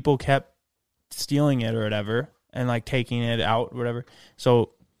 and people kept stealing it or whatever, and like taking it out or whatever.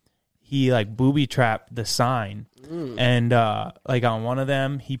 So he like booby trapped the sign, and like on one of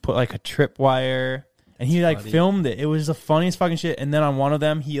them he put like a tripwire, and he like filmed it. It was the funniest fucking shit. And then on one of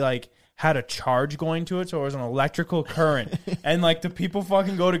them he like had a charge going to it, so it was an electrical current, and like the people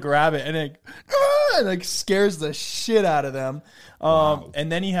fucking go to grab it, and it like scares the shit out of them.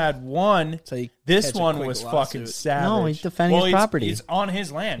 And then he had one. So you This catch a one quick was lawsuit. fucking savage. No, he's defending his property. It's on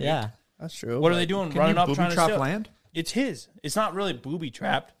his land. dude. yeah. That's true. What are they doing? Can Running you up booby trying to trap steal land? It's his. It's not really booby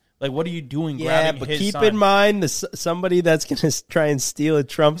trapped. Like, what are you doing? Yeah, grabbing but his keep sign? in mind somebody that's going to try and steal a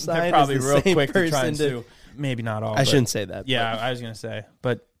Trump sign They're probably is the real same quick to person try and sue. Maybe not all. I but- shouldn't say that. Yeah, I was gonna say,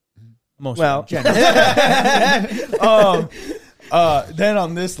 but most. Well, of them. Then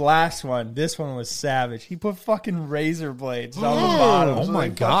on this last one, this one was savage. He put fucking razor blades down the bottom. Oh so my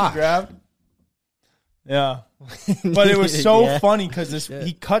they fucking gosh. grabbed- Yeah, but it was so Yeah. funny because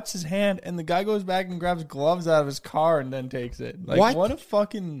he cuts his hand and the guy goes back and grabs gloves out of his car and then takes it. Like, what a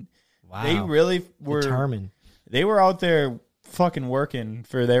fucking! Wow. They really were determined. They were out there fucking working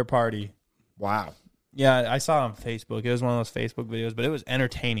for their party. Wow. Yeah, I saw it on Facebook. It was one of those Facebook videos, but it was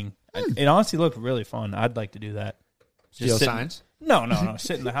entertaining. It honestly looked really fun. I'd like to do that. Steal sit- signs? No.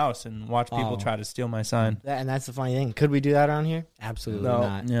 Sit in the house and watch people try to steal my sign. And that's the funny thing. Could we do that around here? Absolutely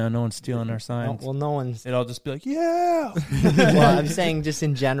not. Yeah, no one's stealing our No, signs. well, no one's. It'll just be like, yeah. Well, I'm saying just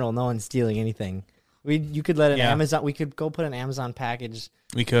in general, no one's stealing anything. You could let an Yeah. Amazon. We could go put an Amazon package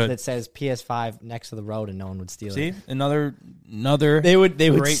We could. that says PS5 next to the road, and no one would steal See? it. Another. they would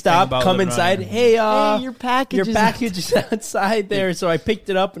great thing stop, about come living inside. around Hey, Hey, your package. your is- package is outside there, so I picked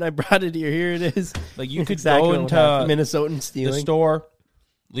it up and I brought it here. Here it is. Like, you could Exactly go what happened. into Minnesotan the stealing. store,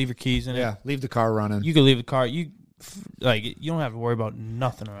 leave your keys in it. Yeah, leave the car running. You could leave the car. You don't have to worry about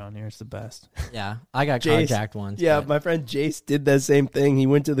nothing around here. It's the best. Yeah, I got Jace- carjacked once. Yeah, but- my friend Jace did that same thing. He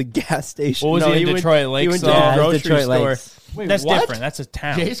went to the gas station. What was he in went- Detroit Lakes, He went to though? the Yeah, grocery Detroit store. Lakes. Wait, That's what? different. That's a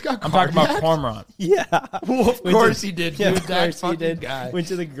town. Jace got I'm talking about carjacked? Cormorant. Yeah, Well, of course he did, yeah, dude. of That course he fucking did. guy. Went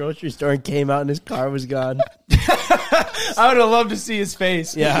to the grocery store and came out and his car was gone. I would have loved to see his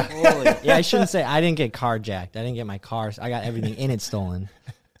face. Yeah, Yeah, I shouldn't say I didn't get carjacked. I didn't get my car. I got everything in it stolen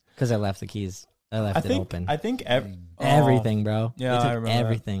because I left the keys. I left it open. I think Everything, bro. Yeah, They took I remember that.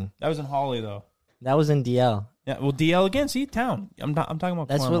 everything. That was in Holly though. That was in DL. Yeah, well, DL again. See, town. I'm talking about.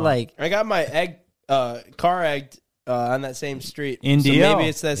 That's what Cormorant. like. I got my car egged on that same street. In so DL. maybe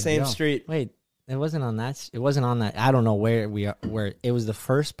it's that same street. Wait, it wasn't on that. It wasn't on that. I don't know where we are. Where it was the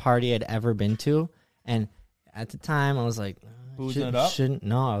first party I'd ever been to, and at the time I was like, Boozing it up? Shouldn't.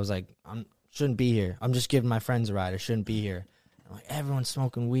 No, I was like, shouldn't be here. I'm just giving my friends a ride. I shouldn't be here. I'm like, everyone's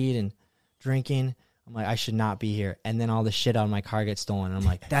smoking weed and drinking. I'm like, I should not be here. And then all the shit out of my car gets stolen. And I'm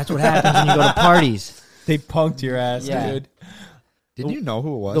like, that's what happens when you go to parties. They punked your ass, Yeah. dude. Didn't you know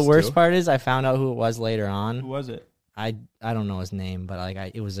who it was? The worst too? part is I found out who it was later Who on. was it? I don't know his name, but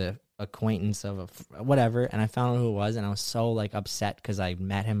like it was a acquaintance of whatever. And I found out who it was, and I was so like upset because I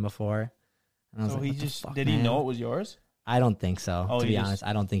met him before. And I was So like, he what the just fuck, did he man? know it was yours? I don't think so. Oh, to he be just- honest,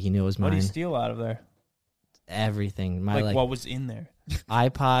 I don't think he knew it was What did mine. he steal out of there? Everything. My Like what was in there?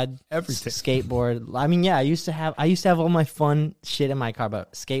 iPod, Everything. skateboard. I mean, yeah, I used to have all my fun shit in my car,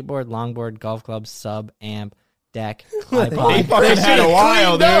 but skateboard, longboard, golf club, sub, amp, deck, He iPod, fucking had a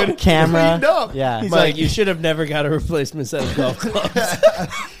while, dude. camera. Cleaned up. Yeah. He's like, you should have never got a replacement set of golf clubs.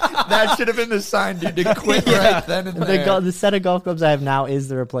 That should have been the sign, dude, to quit right then and there. The set of golf clubs I have now is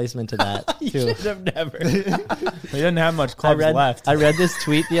the replacement to that You too. should have never. He didn't have much clubs left. I read this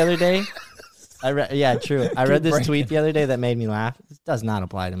tweet the other day. Yeah, true. I read this tweet the other day that made me laugh. This does not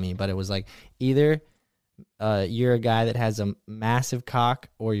apply to me, but it was like either you're a guy that has a massive cock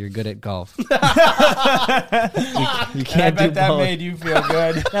or you're good at golf. You And I can't do bet that both. made you feel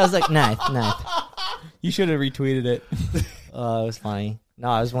good. I was like, nice. You should have retweeted it. It was funny.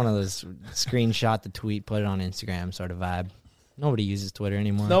 No, it was one of those screenshot the tweet, put it on Instagram sort of vibe. Nobody uses Twitter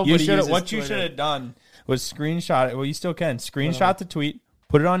anymore. Nobody You should uses what you Twitter. should have done was screenshot it. Well, you still can screenshot the tweet,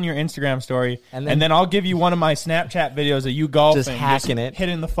 put it on your Instagram story, And and then- then I'll give you one of my Snapchat videos of you golfing, Just hacking it.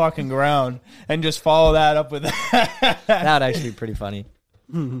 hitting the fucking ground, and just follow that up with that. That would actually be pretty funny.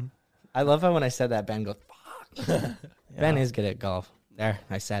 I love how when I said that, Ben goes, fuck. Ben is good at golf. There,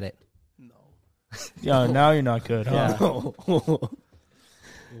 I said it. Yo, now you're not good, huh? Yeah.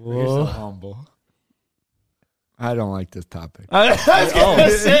 You're so humble. I don't like this topic. I was gonna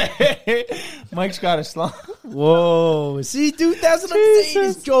say, Mike's got a slump. Whoa. See, dude, that's what I'm saying.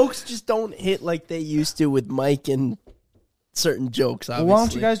 His jokes just don't hit like they used to with Mike and certain jokes, obviously. Why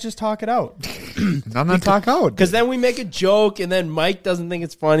don't you guys just talk it out? I'm not talk out. Because then we make a joke, and then Mike doesn't think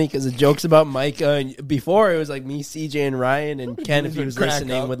it's funny because the joke's about Mike. And before, it was like me, CJ, and Ryan, and Ken, if he was Crack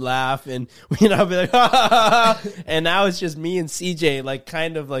listening, up. would laugh. And we'd all be like, ha, ha, ha, ha. And now it's just me and CJ, like,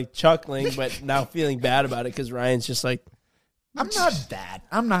 kind of like chuckling, but now feeling bad about it because Ryan's just like, I'm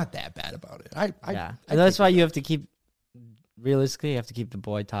not that bad about it. Yeah. And that's why you have to keep, realistically, you have to keep the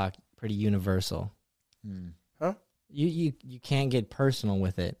boy talk pretty universal. huh? You can't get personal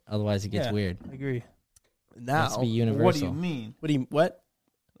with it. Otherwise, it gets Yeah. weird. I agree. now. has to be universal. What do you mean? What?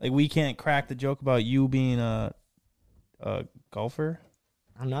 Like we can't crack the joke about you being a golfer,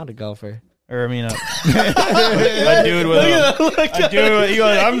 I'm not a golfer. or I mean a dude with a dude. He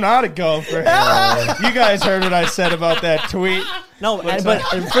goes, "I'm not a golfer." You guys heard what I said about that tweet. No, but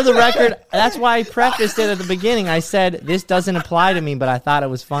for the record, that's why I prefaced it at the beginning. I said, this doesn't apply to me, but I thought it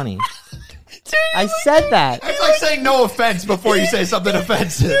was funny. I said that. It's like saying no offense before you say something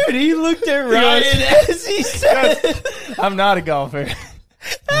offensive. Dude, he looked at Ryan as he said, I'm not a golfer.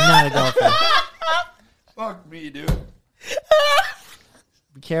 I'm not a golfer. Fuck me, dude.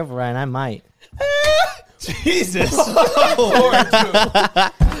 Be careful, Ryan. I might. Jesus.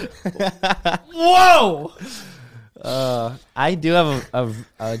 whoa! I do have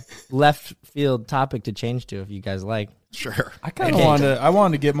a left field topic to change to if you guys like. Sure. I kind of wanted. I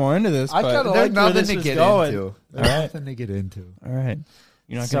wanted to get more into this. I but- kinda There's like where nothing this to was get going. into. There's nothing to get into. All right.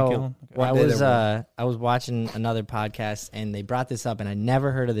 You're not gonna kill him. So I was watching another podcast and they brought this up and I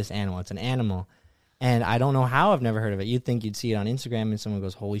never heard of this animal. It's an animal. And I don't know how I've never heard of it. You'd think you'd see it on Instagram and someone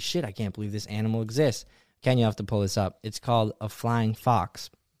goes, holy shit, I can't believe this animal exists. Ken, you have to pull this up. It's called a flying fox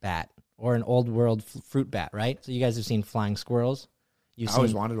bat or an old world fruit bat, right? So you guys have seen flying squirrels. I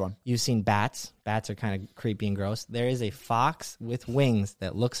always wanted one. You've seen bats. Bats are kind of creepy and gross. There is a fox with wings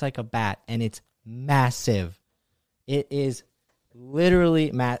that looks like a bat, and it's massive. It is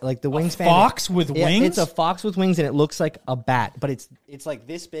literally like the wingspan. fox with wings? It's a fox with wings, and it looks like a bat, but it's like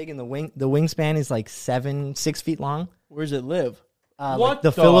this big, and the wingspan is like 6 feet long. Where does it live? What Like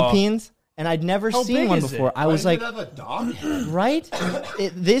the the- Philippines, and I'd never How seen big one is it? before. I was like, have a dog? right?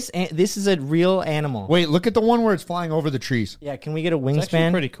 This is a real animal. Wait, look at the one where it's flying over the trees. Yeah, can we get a It's actually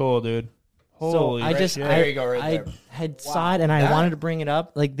wingspan? pretty cool, dude. So Holy I just shit. I, There you go, right I there. had saw it and I wanted to bring it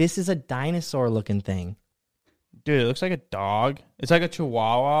up. Like this is a dinosaur looking thing. Dude, it looks like a dog. It's like a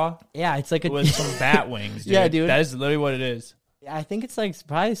chihuahua Yeah, it's like a. with some bat wings, dude. Yeah, dude. That is literally what it is. I think it's like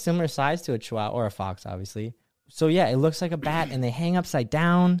probably similar size to a chihuahua or a fox, obviously. So yeah, it looks like a bat, and they hang upside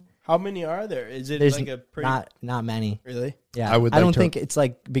down. How many are there? Is it There's like a pretty... not many. Really? Yeah, I would I like don't to- think it's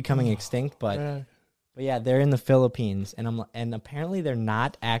like becoming extinct, but yeah, they're in the Philippines, and apparently they're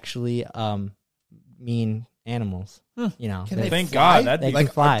not actually mean animals. You know, Can they Thank fly? God. That'd They be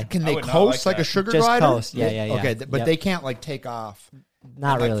can fly. Can I they would not coast like like a that. sugar Just glider? coast. Yeah, yeah, yeah. Okay, but Yep. they can't like take off.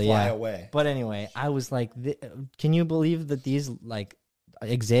 Not and, like, really, fly yeah. away. But anyway, I was like, can you believe that these like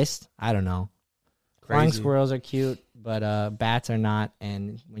exist? I don't know. Flying Crazy. squirrels are cute, but bats are not.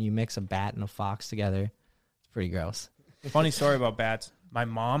 And when you mix a bat and a fox together, it's pretty gross. Funny story about bats. My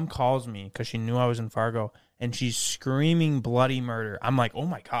mom calls me because she knew I was in Fargo, and she's screaming bloody murder. I'm like, oh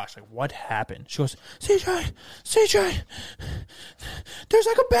my gosh, like what happened? She goes, CJ, there's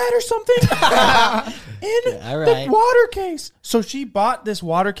like a bat or something in all right. the water case. So she bought this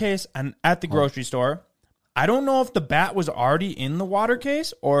water case at the grocery store. I don't know if the bat was already in the water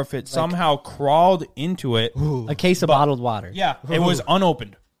case or if it somehow crawled into it. A case of bottled water. Yeah, it was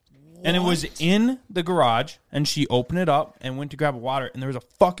unopened. And it was in the garage, and she opened it up and went to grab water, and there was a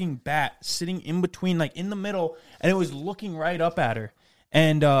fucking bat sitting in between, like in the middle, and it was looking right up at her.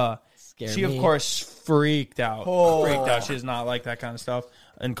 And she, of me. course, freaked out. Freaked out. She does not like that kind of stuff,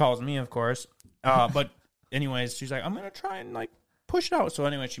 and calls me, of course. But anyways, she's like, I'm going to try and, like, push it out. So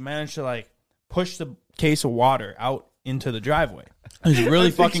anyway, she managed to, like, push the case of water out into the driveway. It was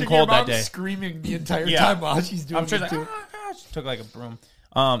really fucking cold that day. Screaming the entire Yeah. time while she's doing I'm sure it like, too. oh my gosh. Took like a broom.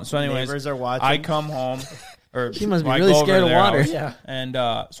 So anyways, Neighbors are watching. I come home, or She must be I really go over scared to of their water. house, Yeah. And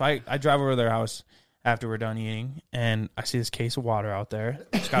so I drive over to their house after we're done eating, and I see this case of water out there.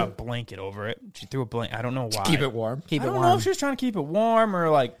 She's got a blanket over it. She threw a blanket. I don't know why. Keep it warm. Keep I it don't warm. know if she was trying to keep it warm or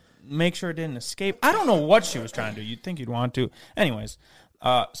like make sure it didn't escape. I don't know what she was trying to do. You'd think you'd want to. Anyways,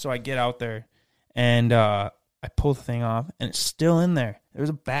 so I get out there and I pull the thing off, and it's still in there. There was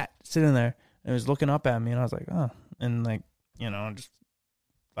a bat sitting there, and it was looking up at me, and I was like, oh, and like, you know, just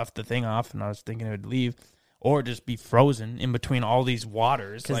left the thing off, and I was thinking it would leave or just be frozen in between all these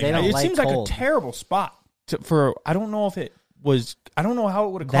waters. 'Cause Like, they don't it like seems cold. like a terrible spot for. I don't know if it was. I don't know how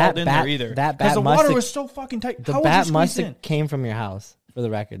it would have That called in bat- there either. that because bat the must water have- was so fucking tight. The How bat would you must squeeze have in? came from your house, for the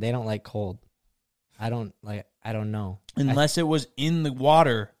record. They don't like cold. I don't know. Unless it was in the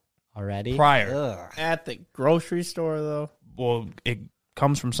water Already? prior. Ugh. At the grocery store, though. Well, it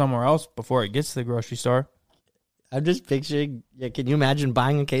comes from somewhere else before it gets to the grocery store. I'm just picturing, can you imagine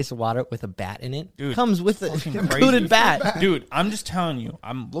buying a case of water with a bat in it? Dude, Comes with the fucking included crazy. bat. Dude, I'm just telling you.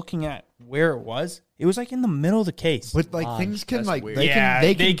 I'm looking at where it was. It was like in the middle of the case. But like things can That's like weird. they Yeah,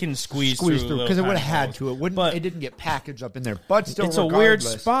 can they can squeeze through because little it would tiny have had holes. to. It wouldn't. But- it didn't get packaged up in there. But still, It's a weird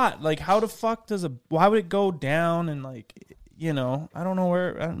regardless. spot. Like, how the fuck does why would it go down and like, you know, I don't know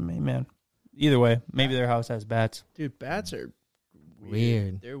where, man. Either way, maybe their house has bats. Dude, bats are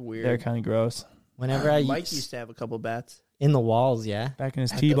Weird. They're weird. They're kind of gross. Whenever I Mike used to have a couple bats. in the walls, yeah. Back in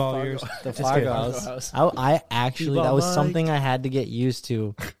his T-ball Fargo- years. The Just Fargo kidding. house. I actually, that T-ball was Mike. something I had to get used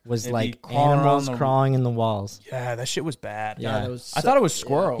to, was It'd be like crawling animals around the- crawling in the walls. Yeah, that shit was bad. Yeah. that was I thought it was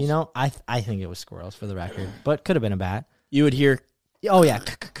squirrels. You know, I think it was squirrels, for the record, but could have been a bat. You would hear Oh yeah,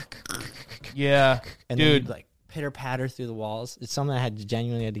 Yeah, and then dude. you'd, like pitter patter through the walls. It's something I had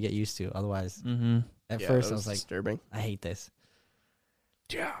genuinely had to get used to. Otherwise, at yeah, first that I was like, disturbing. I hate this.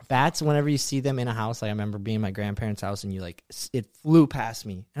 Yeah. Bats, whenever you see them in a house, like I remember being at my grandparents' house and you like, it flew past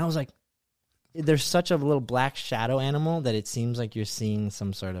me. And I was like, there's such a little black shadow animal that it seems like you're seeing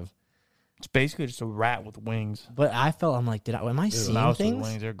some sort of, It's basically just a rat with wings. but I felt, I'm like, am I seeing Mouse with things?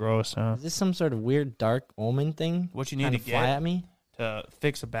 wings are gross, huh? Is this some sort of weird dark omen thing? What you need trying to fly get at me? to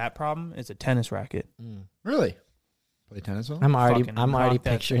fix a bat problem is a tennis racket. Really? Play tennis with them? I'm already Fucking already knock that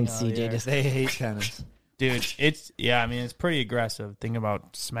picturing thing out of the CJ air. just They hate tennis. Dude, it's it's pretty aggressive. Thinking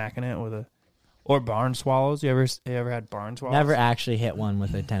about smacking it with or barn swallows. You ever had barn swallows? never actually hit one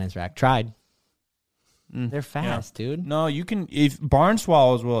with a tennis racket. Tried. They're fast, dude. No, you can. If barn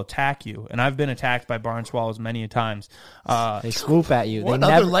swallows will attack you, and I've been attacked by barn swallows many a times. They swoop at you. What they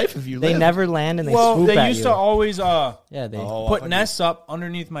other never, life have you They lived? never land and they Well, swoop they at used you. to always Yeah, they. put nests up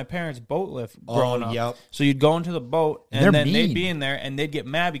underneath my parents' boat lift growing up. yep. So you'd go into the boat, and They're then they'd mean. be in there, and they'd get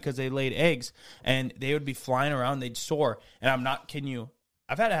mad because they laid eggs, and they would be flying around. They'd soar, and I'm not kidding you.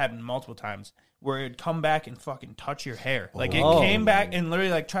 I've had it happen multiple times where it'd come back and fucking touch your hair. Like it came back and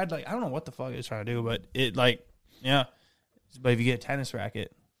literally like tried to, like, I don't know what the fuck it was trying to do, but it like, yeah. But if you get a tennis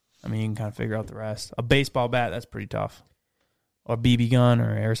racket, I mean, you can kind of figure out the rest. A baseball bat, that's pretty tough. Or a BB gun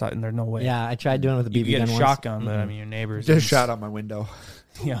or airsoft, and there's no way. Yeah, I tried doing it with a You BB can gun get a once. shotgun, but I mean, your neighbors. Just shot out my window.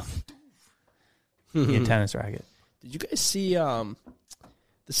 Yeah. Get a tennis racket. Did you guys see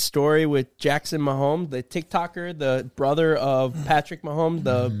the story with Jackson Mahomes, the TikToker, the brother of Patrick Mahomes,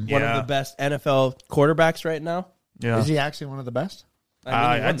 one Yeah. of the best NFL quarterbacks right now? Yeah. Is he actually one of the best? I mean,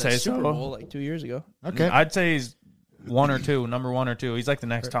 he won I'd the say Super so. Bowl like 2 years ago. Okay. I'd say he's number one or two. He's like the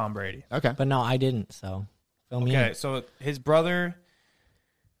next Tom Brady. Okay. But no, I didn't. So fill me Okay, in. so his brother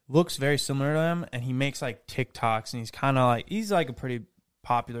looks very similar to them, and he makes like TikToks, and he's like a pretty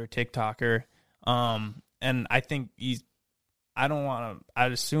popular TikToker. And I think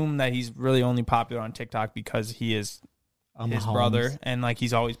I'd assume that he's really only popular on TikTok because he is his brother, and like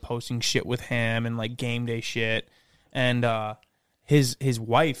he's always posting shit with him and like game day shit. And his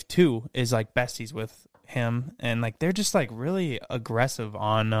wife too is like besties with him, and like they're just like really aggressive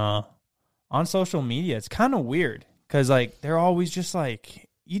on social media. It's kind of weird because like they're always just like,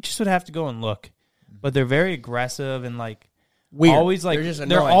 you just would have to go and look, but they're very aggressive and like Weird. always like They're just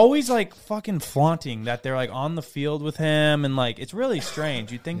they're annoying. always like fucking flaunting that they're like on the field with him, and like it's really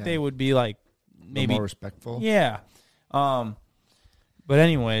strange. You'd think they would be like maybe more respectful. Yeah. But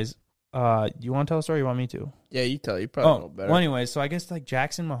anyways, you want to tell a story? Or you want me to? Yeah, you tell. You probably know better. Well, anyways, so I guess like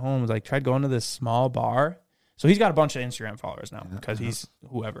Jackson Mahomes like tried going to this small bar. So he's got a bunch of Instagram followers now because he's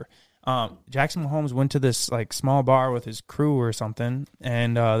whoever. Jackson Mahomes went to this like small bar with his crew or something,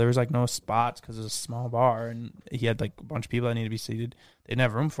 and there was like no spots because it was a small bar, and he had like a bunch of people that needed to be seated. They didn't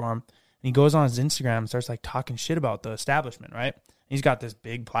have room for him. And he goes on his Instagram and starts like talking shit about the establishment, right? He's got this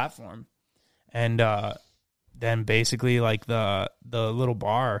big platform, and then basically like the little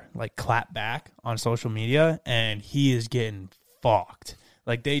bar like clapped back on social media, and he is getting fucked.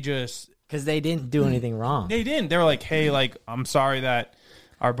 Like they just Because they didn't do anything wrong. they didn't. They were like, hey, like I'm sorry that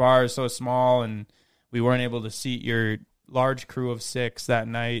our bar is so small and we weren't able to seat your large crew of 6 that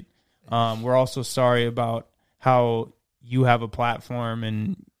night. We're also sorry about how you have a platform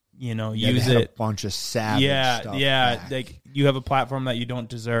and use they had it. a bunch of savage stuff. back. Like you have a platform that you don't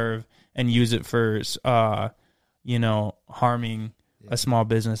deserve and use it for harming a small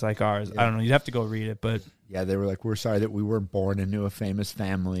business like ours. I don't know. You'd have to go read it, but Yeah, they were like, we're sorry that we weren't born into a famous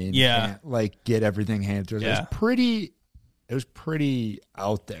family and Yeah. can't like get everything handed to us. Yeah. It was pretty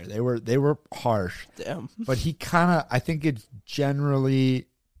out there. They were harsh. Damn. But he I think it's generally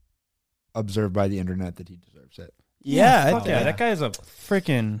observed by the internet that he deserves it. Yeah, fuck yeah, that guy is a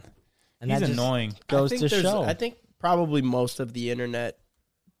freaking. And He's that just annoying. goes to show. I think probably most of the internet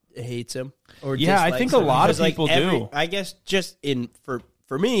hates him. Or Yeah, I dislikes think a him, lot of because, like, people do. I guess just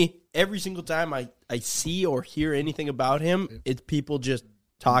for me, every single time I see or hear anything about him, it's people just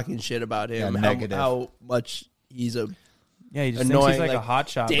talking shit about him. Yeah, how, negative. how much he's Yeah, he just annoying, thinks he's like a like, hot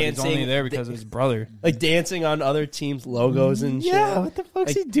shot, but he's only dancing- there because of his brother. like dancing on other teams' logos and shit. what the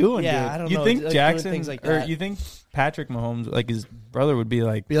fuck's Like, he doing? yeah, dude? I don't you know, think like, doing Jackson things like or that. you think Patrick Mahomes, like his brother, would be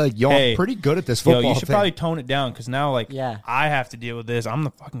like, Be like, yo, hey, I'm pretty good at this yo, football you should thing. probably tone it down because now, like, Yeah. I have to deal with this. I'm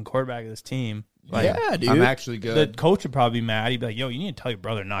the fucking quarterback of this team. Like, Yeah, dude. I'm actually the good. coach would probably be mad. He'd be like, yo, you need to tell your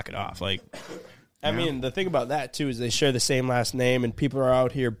brother to knock it off. Like, I mean, the thing about that too is they share the same last name, and people are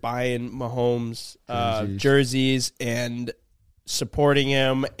out here buying Mahomes jerseys and supporting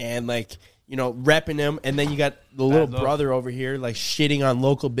him, and like repping him. And then you got the little look. brother over here like shitting on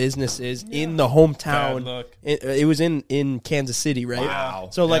local businesses in the Bad hometown. look. It was in Kansas City, right? Wow.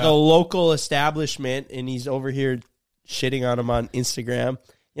 So like Yeah. a local establishment, and he's over here shitting on him on Instagram.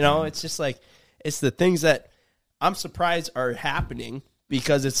 It's just like it's the things that I'm surprised are happening,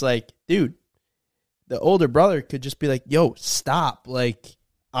 because it's like, dude, the older brother could just be like, yo, stop. Like,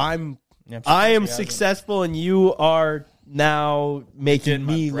 I am successful and you are now making Getting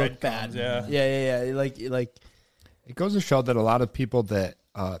my me look breadcrumbs, bad. yeah. Yeah. Like It goes to show that a lot of people that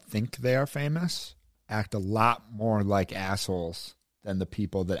think they are famous act a lot more like assholes than the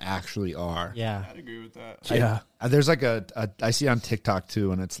people that actually are. Yeah. I'd agree with that. yeah. There's like I see on TikTok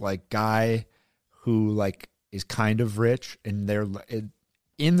too, and it's like guy who like is kind of rich, and they're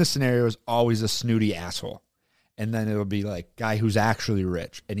in the scenario is always a snooty asshole, and then it'll be like guy who's actually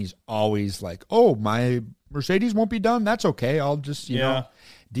rich, and he's always like, oh, my Mercedes won't be done. That's okay. I'll just you know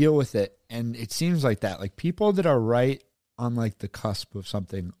deal with it. And it seems like that. Like people that are right on like the cusp of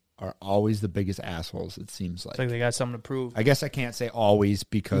something are always the biggest assholes. It seems like. It's like they got something to prove. I guess I can't say always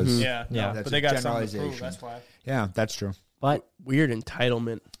because Yeah, Yeah. that's but they a got something to prove. generalization. That's why. Yeah, that's true. But Weird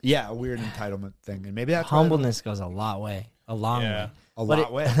entitlement. Yeah, a weird entitlement thing, and maybe that's why I don't- humbleness goes a long way. a But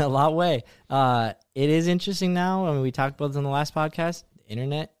lot way. a lot way. It is interesting now. I mean, we talked about this on the last podcast. The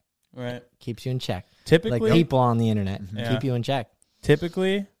internet Right. keeps you in check. Typically, Like people on the internet Yeah. keep you in check.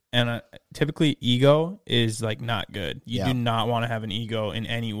 typically ego is like not good. You Yeah. do not want to have an ego in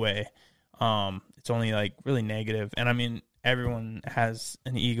any way. It's only like really negative. And I mean, everyone has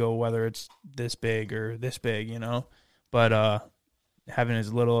an ego, whether it's this big or this big, but having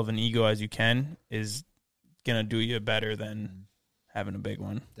as little of an ego as you can is gonna do you better than having a big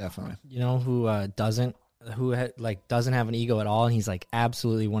one. Definitely. You know who doesn't have an ego at all, and he's like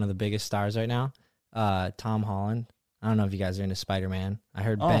absolutely one of the biggest stars right now. Tom Holland. I don't know if you guys are into Spider-Man. I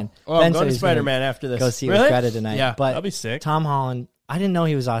heard Ben. Oh, Ben I'm said going to he's gonna Spider-Man after this. Go see it Really? with Greta tonight. Yeah, but that'll be sick. Tom Holland, I didn't know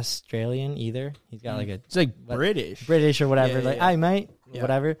he was Australian either. He's got like a It's like British or whatever. Yeah, like, yeah. "Hi, mate," Yeah.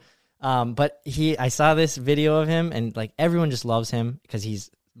 whatever. But I saw this video of him, and like everyone just loves him because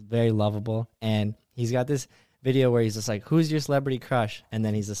he's very lovable. And he's got this video where he's just like, "Who's your celebrity crush?" And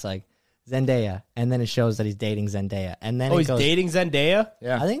then he's just like, "Zendaya," and then it shows that he's dating Zendaya, and then Oh, it he's goes, dating Zendaya?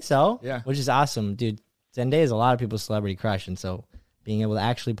 I think so. Yeah. Which is awesome, dude. Zendaya is a lot of people's celebrity crush, and so being able to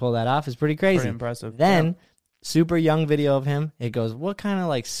actually pull that off is pretty crazy. Pretty impressive. Then, super young video of him. It goes, "What kind of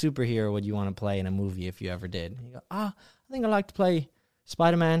like superhero would you want to play in a movie if you ever did?" And you go, I think I'd like to play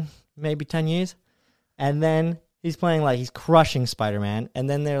Spider-Man, maybe 10 years. And then he's playing like he's crushing Spider-Man. And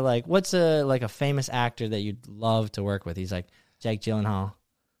then they're like, "What's a famous actor that you'd love to work with?" He's like, "Jake Gyllenhaal."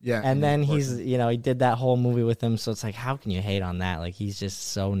 Yeah. And then he's, he did that whole movie with him. So it's like, how can you hate on that? Like, he's just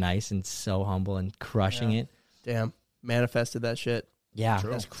so nice and so humble and crushing it. Damn. Manifested that shit. Yeah.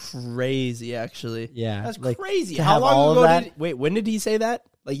 That's crazy, actually. Yeah. That's Like, crazy. to How have long all of ago that- when did he say that?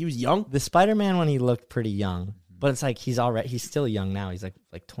 Like he was young? The Spider-Man one, he looked pretty young. But it's like he's still young now. He's like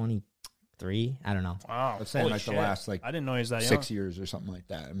 23. I don't know. Wow. I was saying Holy like the shit. last like I didn't know he was that 6 young. years or something like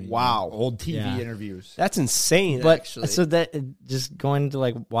that. I mean, Wow. old TV Yeah. interviews. That's insane, But actually. so that just going to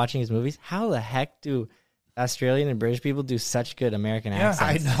like watching his movies, how the heck do Australian and British people do such good American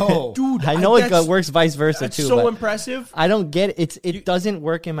accents? I know. Dude, I know it that's- works vice versa That's too. so but impressive. I don't get it. It doesn't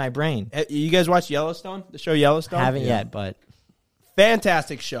work in my brain. You guys watch Yellowstone? The show Yellowstone? Haven't yet, but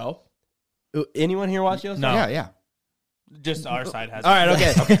Fantastic show. Anyone here watch Yellowstone? No. Yeah. Just our side has. All right,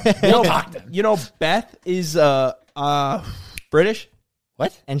 okay. You know Beth is British?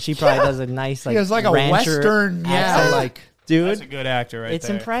 what? And she probably does a nice like He has like a rancher Western, accent. like That's a Dude, good actor right It's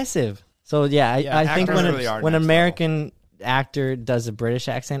there. impressive. So yeah, I think actors when really are when next American actor does a British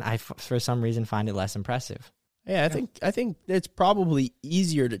accent, for some reason find it less impressive. yeah, I think it's probably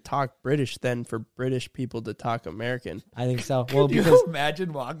easier to talk British than for British people to talk American. I think so. Well, Can because you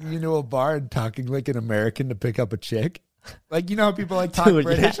imagine walking into a bar and talking like an American to pick up a chick? Like, you know how people like talk Dude,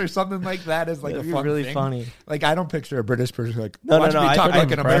 British yeah. or something like that is like That'd a be fun really thing. funny. Like, I don't picture a British person like, No, watch no, me I- talk I'm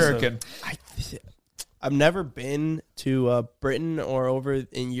like an impressive. American. I've never been to Britain or over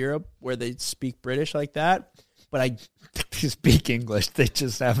in Europe where they speak British like that, but I They speak English. They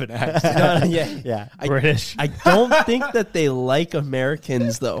just have an accent. yeah. British. I don't think that they like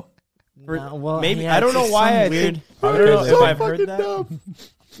Americans though. No, well, Maybe yeah, I don't it's know just why. some I weird. think, I don't know so if I've heard fucking that. dumb.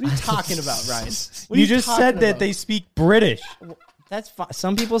 What are you talking about, Ryan? What are You just talking said that about? they speak British. That's fine.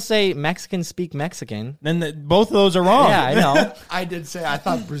 Some people say Mexicans speak Mexican. Then both of those are wrong. Yeah, I know. I did say, I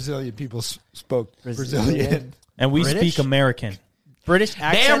thought Brazilian people spoke Brazilian. Brazilian. And we British? speak American. British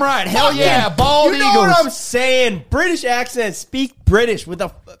accent. Damn right. Hell Fucking- yeah. Bald You know what eagles. I'm saying? British accent. Speak British with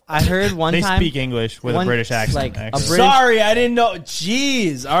a. I heard one They time speak English with a one- British accent. like, a actually. British- Sorry, I didn't know.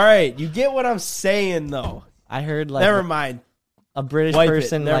 Jeez. All right, you get what I'm saying though. I heard like Never mind. a British Wipe it.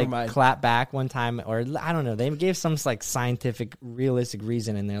 person Never like mind. clap back one time, or I don't know. They gave some like scientific, realistic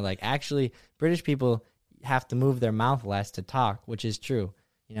reason, and they're like, actually, British people have to move their mouth less to talk, which is true.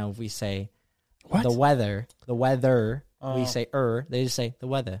 You know, if we say the weather, we say they just say the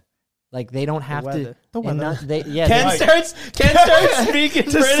weather. Like they don't have weather. to. They, yeah, Ken they- starts speaking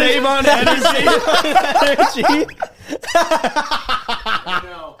to save on energy.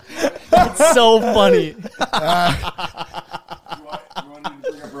 it's so funny. You want me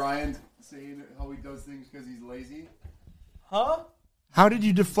to bring up Ryan saying how he does things because he's lazy? How did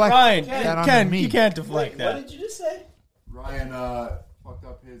you deflect Ryan, that onto Ken, me? you can't deflect What that. did you just say? Ryan fucked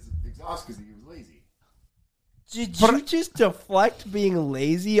up his exhaust because he was lazy. Did you just deflect being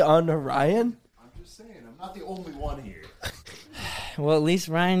lazy onto Ryan? I'm just saying, I'm not the only one here. Well, at least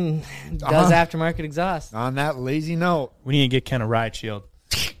Ryan does aftermarket exhaust. On that lazy note. We need to get Ken a ride shield.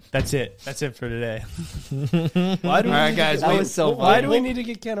 That's it. That's it for today. Why do we All right, need guys, To that get, was so why funny. do we need to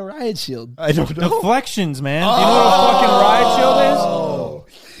get Ken a riot shield? I don't know. Deflections, man. Do you know what a fucking ride shield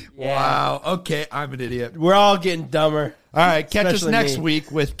Yeah. Wow. Okay, I'm an idiot. We're all getting dumber. All right, catch us Especially next me. week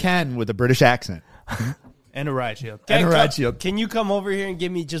with Ken with a British accent. is? And a ride shield. And a Ken, ride shield. Can you come over here and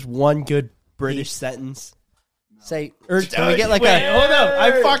give me just one good British sentence? Say, Or can we get like Wait, a? Hold up!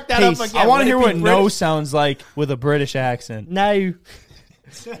 I fucked that Peace. up again. I want to Would hear it what be no British? sounds like with a British accent. no,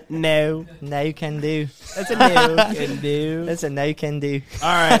 No. no can do. That's a no. Can do. That's a no can do. All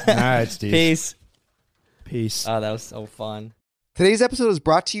right. All right, Steve. Peace. Peace. Oh, that was so fun. Today's episode is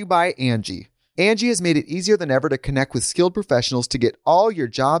brought to you by Angie. Angie has made it easier than ever to connect with skilled professionals to get all your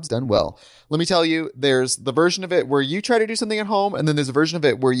jobs done well. Let me tell you, there's the version of it where you try to do something at home, and then there's a version of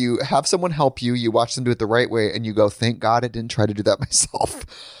it where you have someone help you, you watch them do it the right way, and you go, thank God I didn't try to do that myself.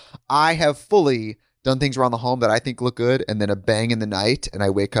 I have fully done things around the home that I think look good, and then a bang in the night, and I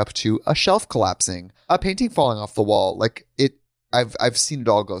wake up to a shelf collapsing, a painting falling off the wall. Like, it I've seen it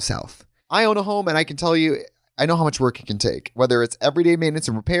all go south. I own a home, and I can tell you, I know how much work it can take. Whether it's everyday maintenance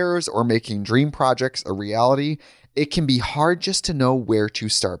and repairs or making dream projects a reality, it can be hard just to know where to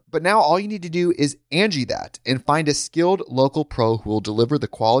start. But now all you need to do is Angie that and find a skilled local pro who will deliver the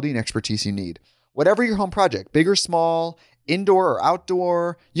quality and expertise you need. Whatever your home project, big or small, indoor or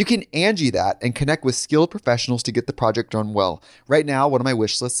outdoor, you can Angie that and connect with skilled professionals to get the project done well. Right now, one of my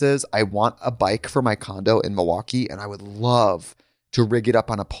wish lists is I want a bike for my condo in Milwaukee, and I would love to rig it up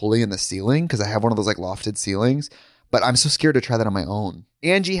on a pulley in the ceiling because I have one of those like lofted ceilings, but I'm so scared to try that on my own.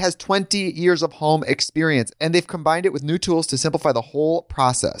 Angie has 20 years of home experience, and they've combined it with new tools to simplify the whole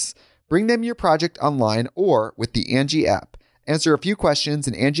process. Bring them your project online or with the Angie app. Answer a few questions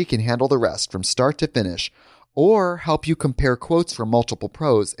and Angie can handle the rest from start to finish, or help you compare quotes from multiple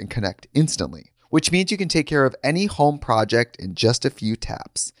pros and connect instantly, which means you can take care of any home project in just a few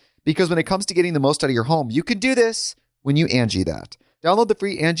taps. Because when it comes to getting the most out of your home, you can do this when you Angie that. Download the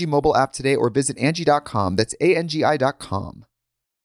free Angie mobile app today or visit Angie.com. That's ANGI.com.